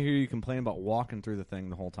didn't want to hear you complain about walking through the thing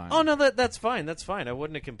the whole time. Oh no, that's fine. That's fine. I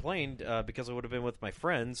wouldn't have complained because I would have been with my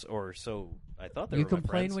friends, or so I thought they were. You my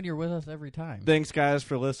complain friends. when you're with us every time. Thanks, guys,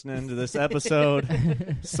 for listening to this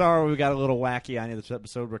episode. Sorry we got a little wacky on you this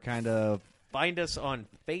episode. We're kind of find us on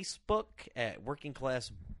Facebook at Working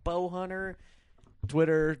Class Bowhunter.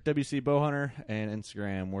 Twitter, WC Bowhunter, and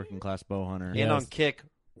Instagram, Working Class Bowhunter. And on Kick,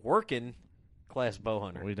 Working Class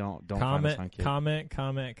Bowhunter. We don't comment, find us on Kick.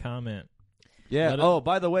 comment. Yeah.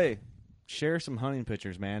 By the way, share some hunting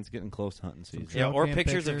pictures, man. It's getting close to hunting season. Yeah, or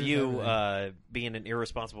pictures of you being an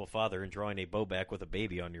irresponsible father and drawing a bow back with a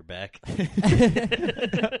baby on your back.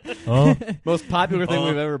 Most popular thing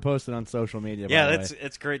we've ever posted on social media. Yeah,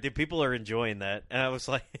 it's great. Dude, people are enjoying that. And I was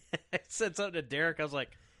like, I said something to Derek. I was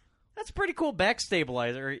like, that's a pretty cool back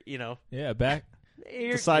stabilizer, Yeah, back.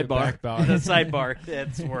 The sidebar. The sidebar.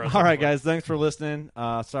 That's where I was All right, guys. Thanks for listening.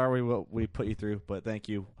 Sorry we put you through, but thank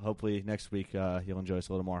you. Hopefully next week you'll enjoy us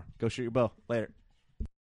a little more. Go shoot your bow. Later.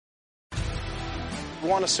 You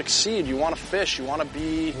want to succeed. You want to fish. You want to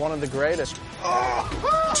be one of the greatest.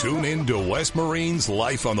 Tune in to West Marine's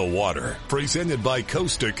Life on the Water, presented by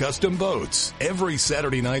Costa Custom Boats, every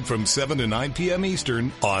Saturday night from 7 to 9 p.m.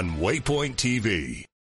 Eastern on Waypoint TV.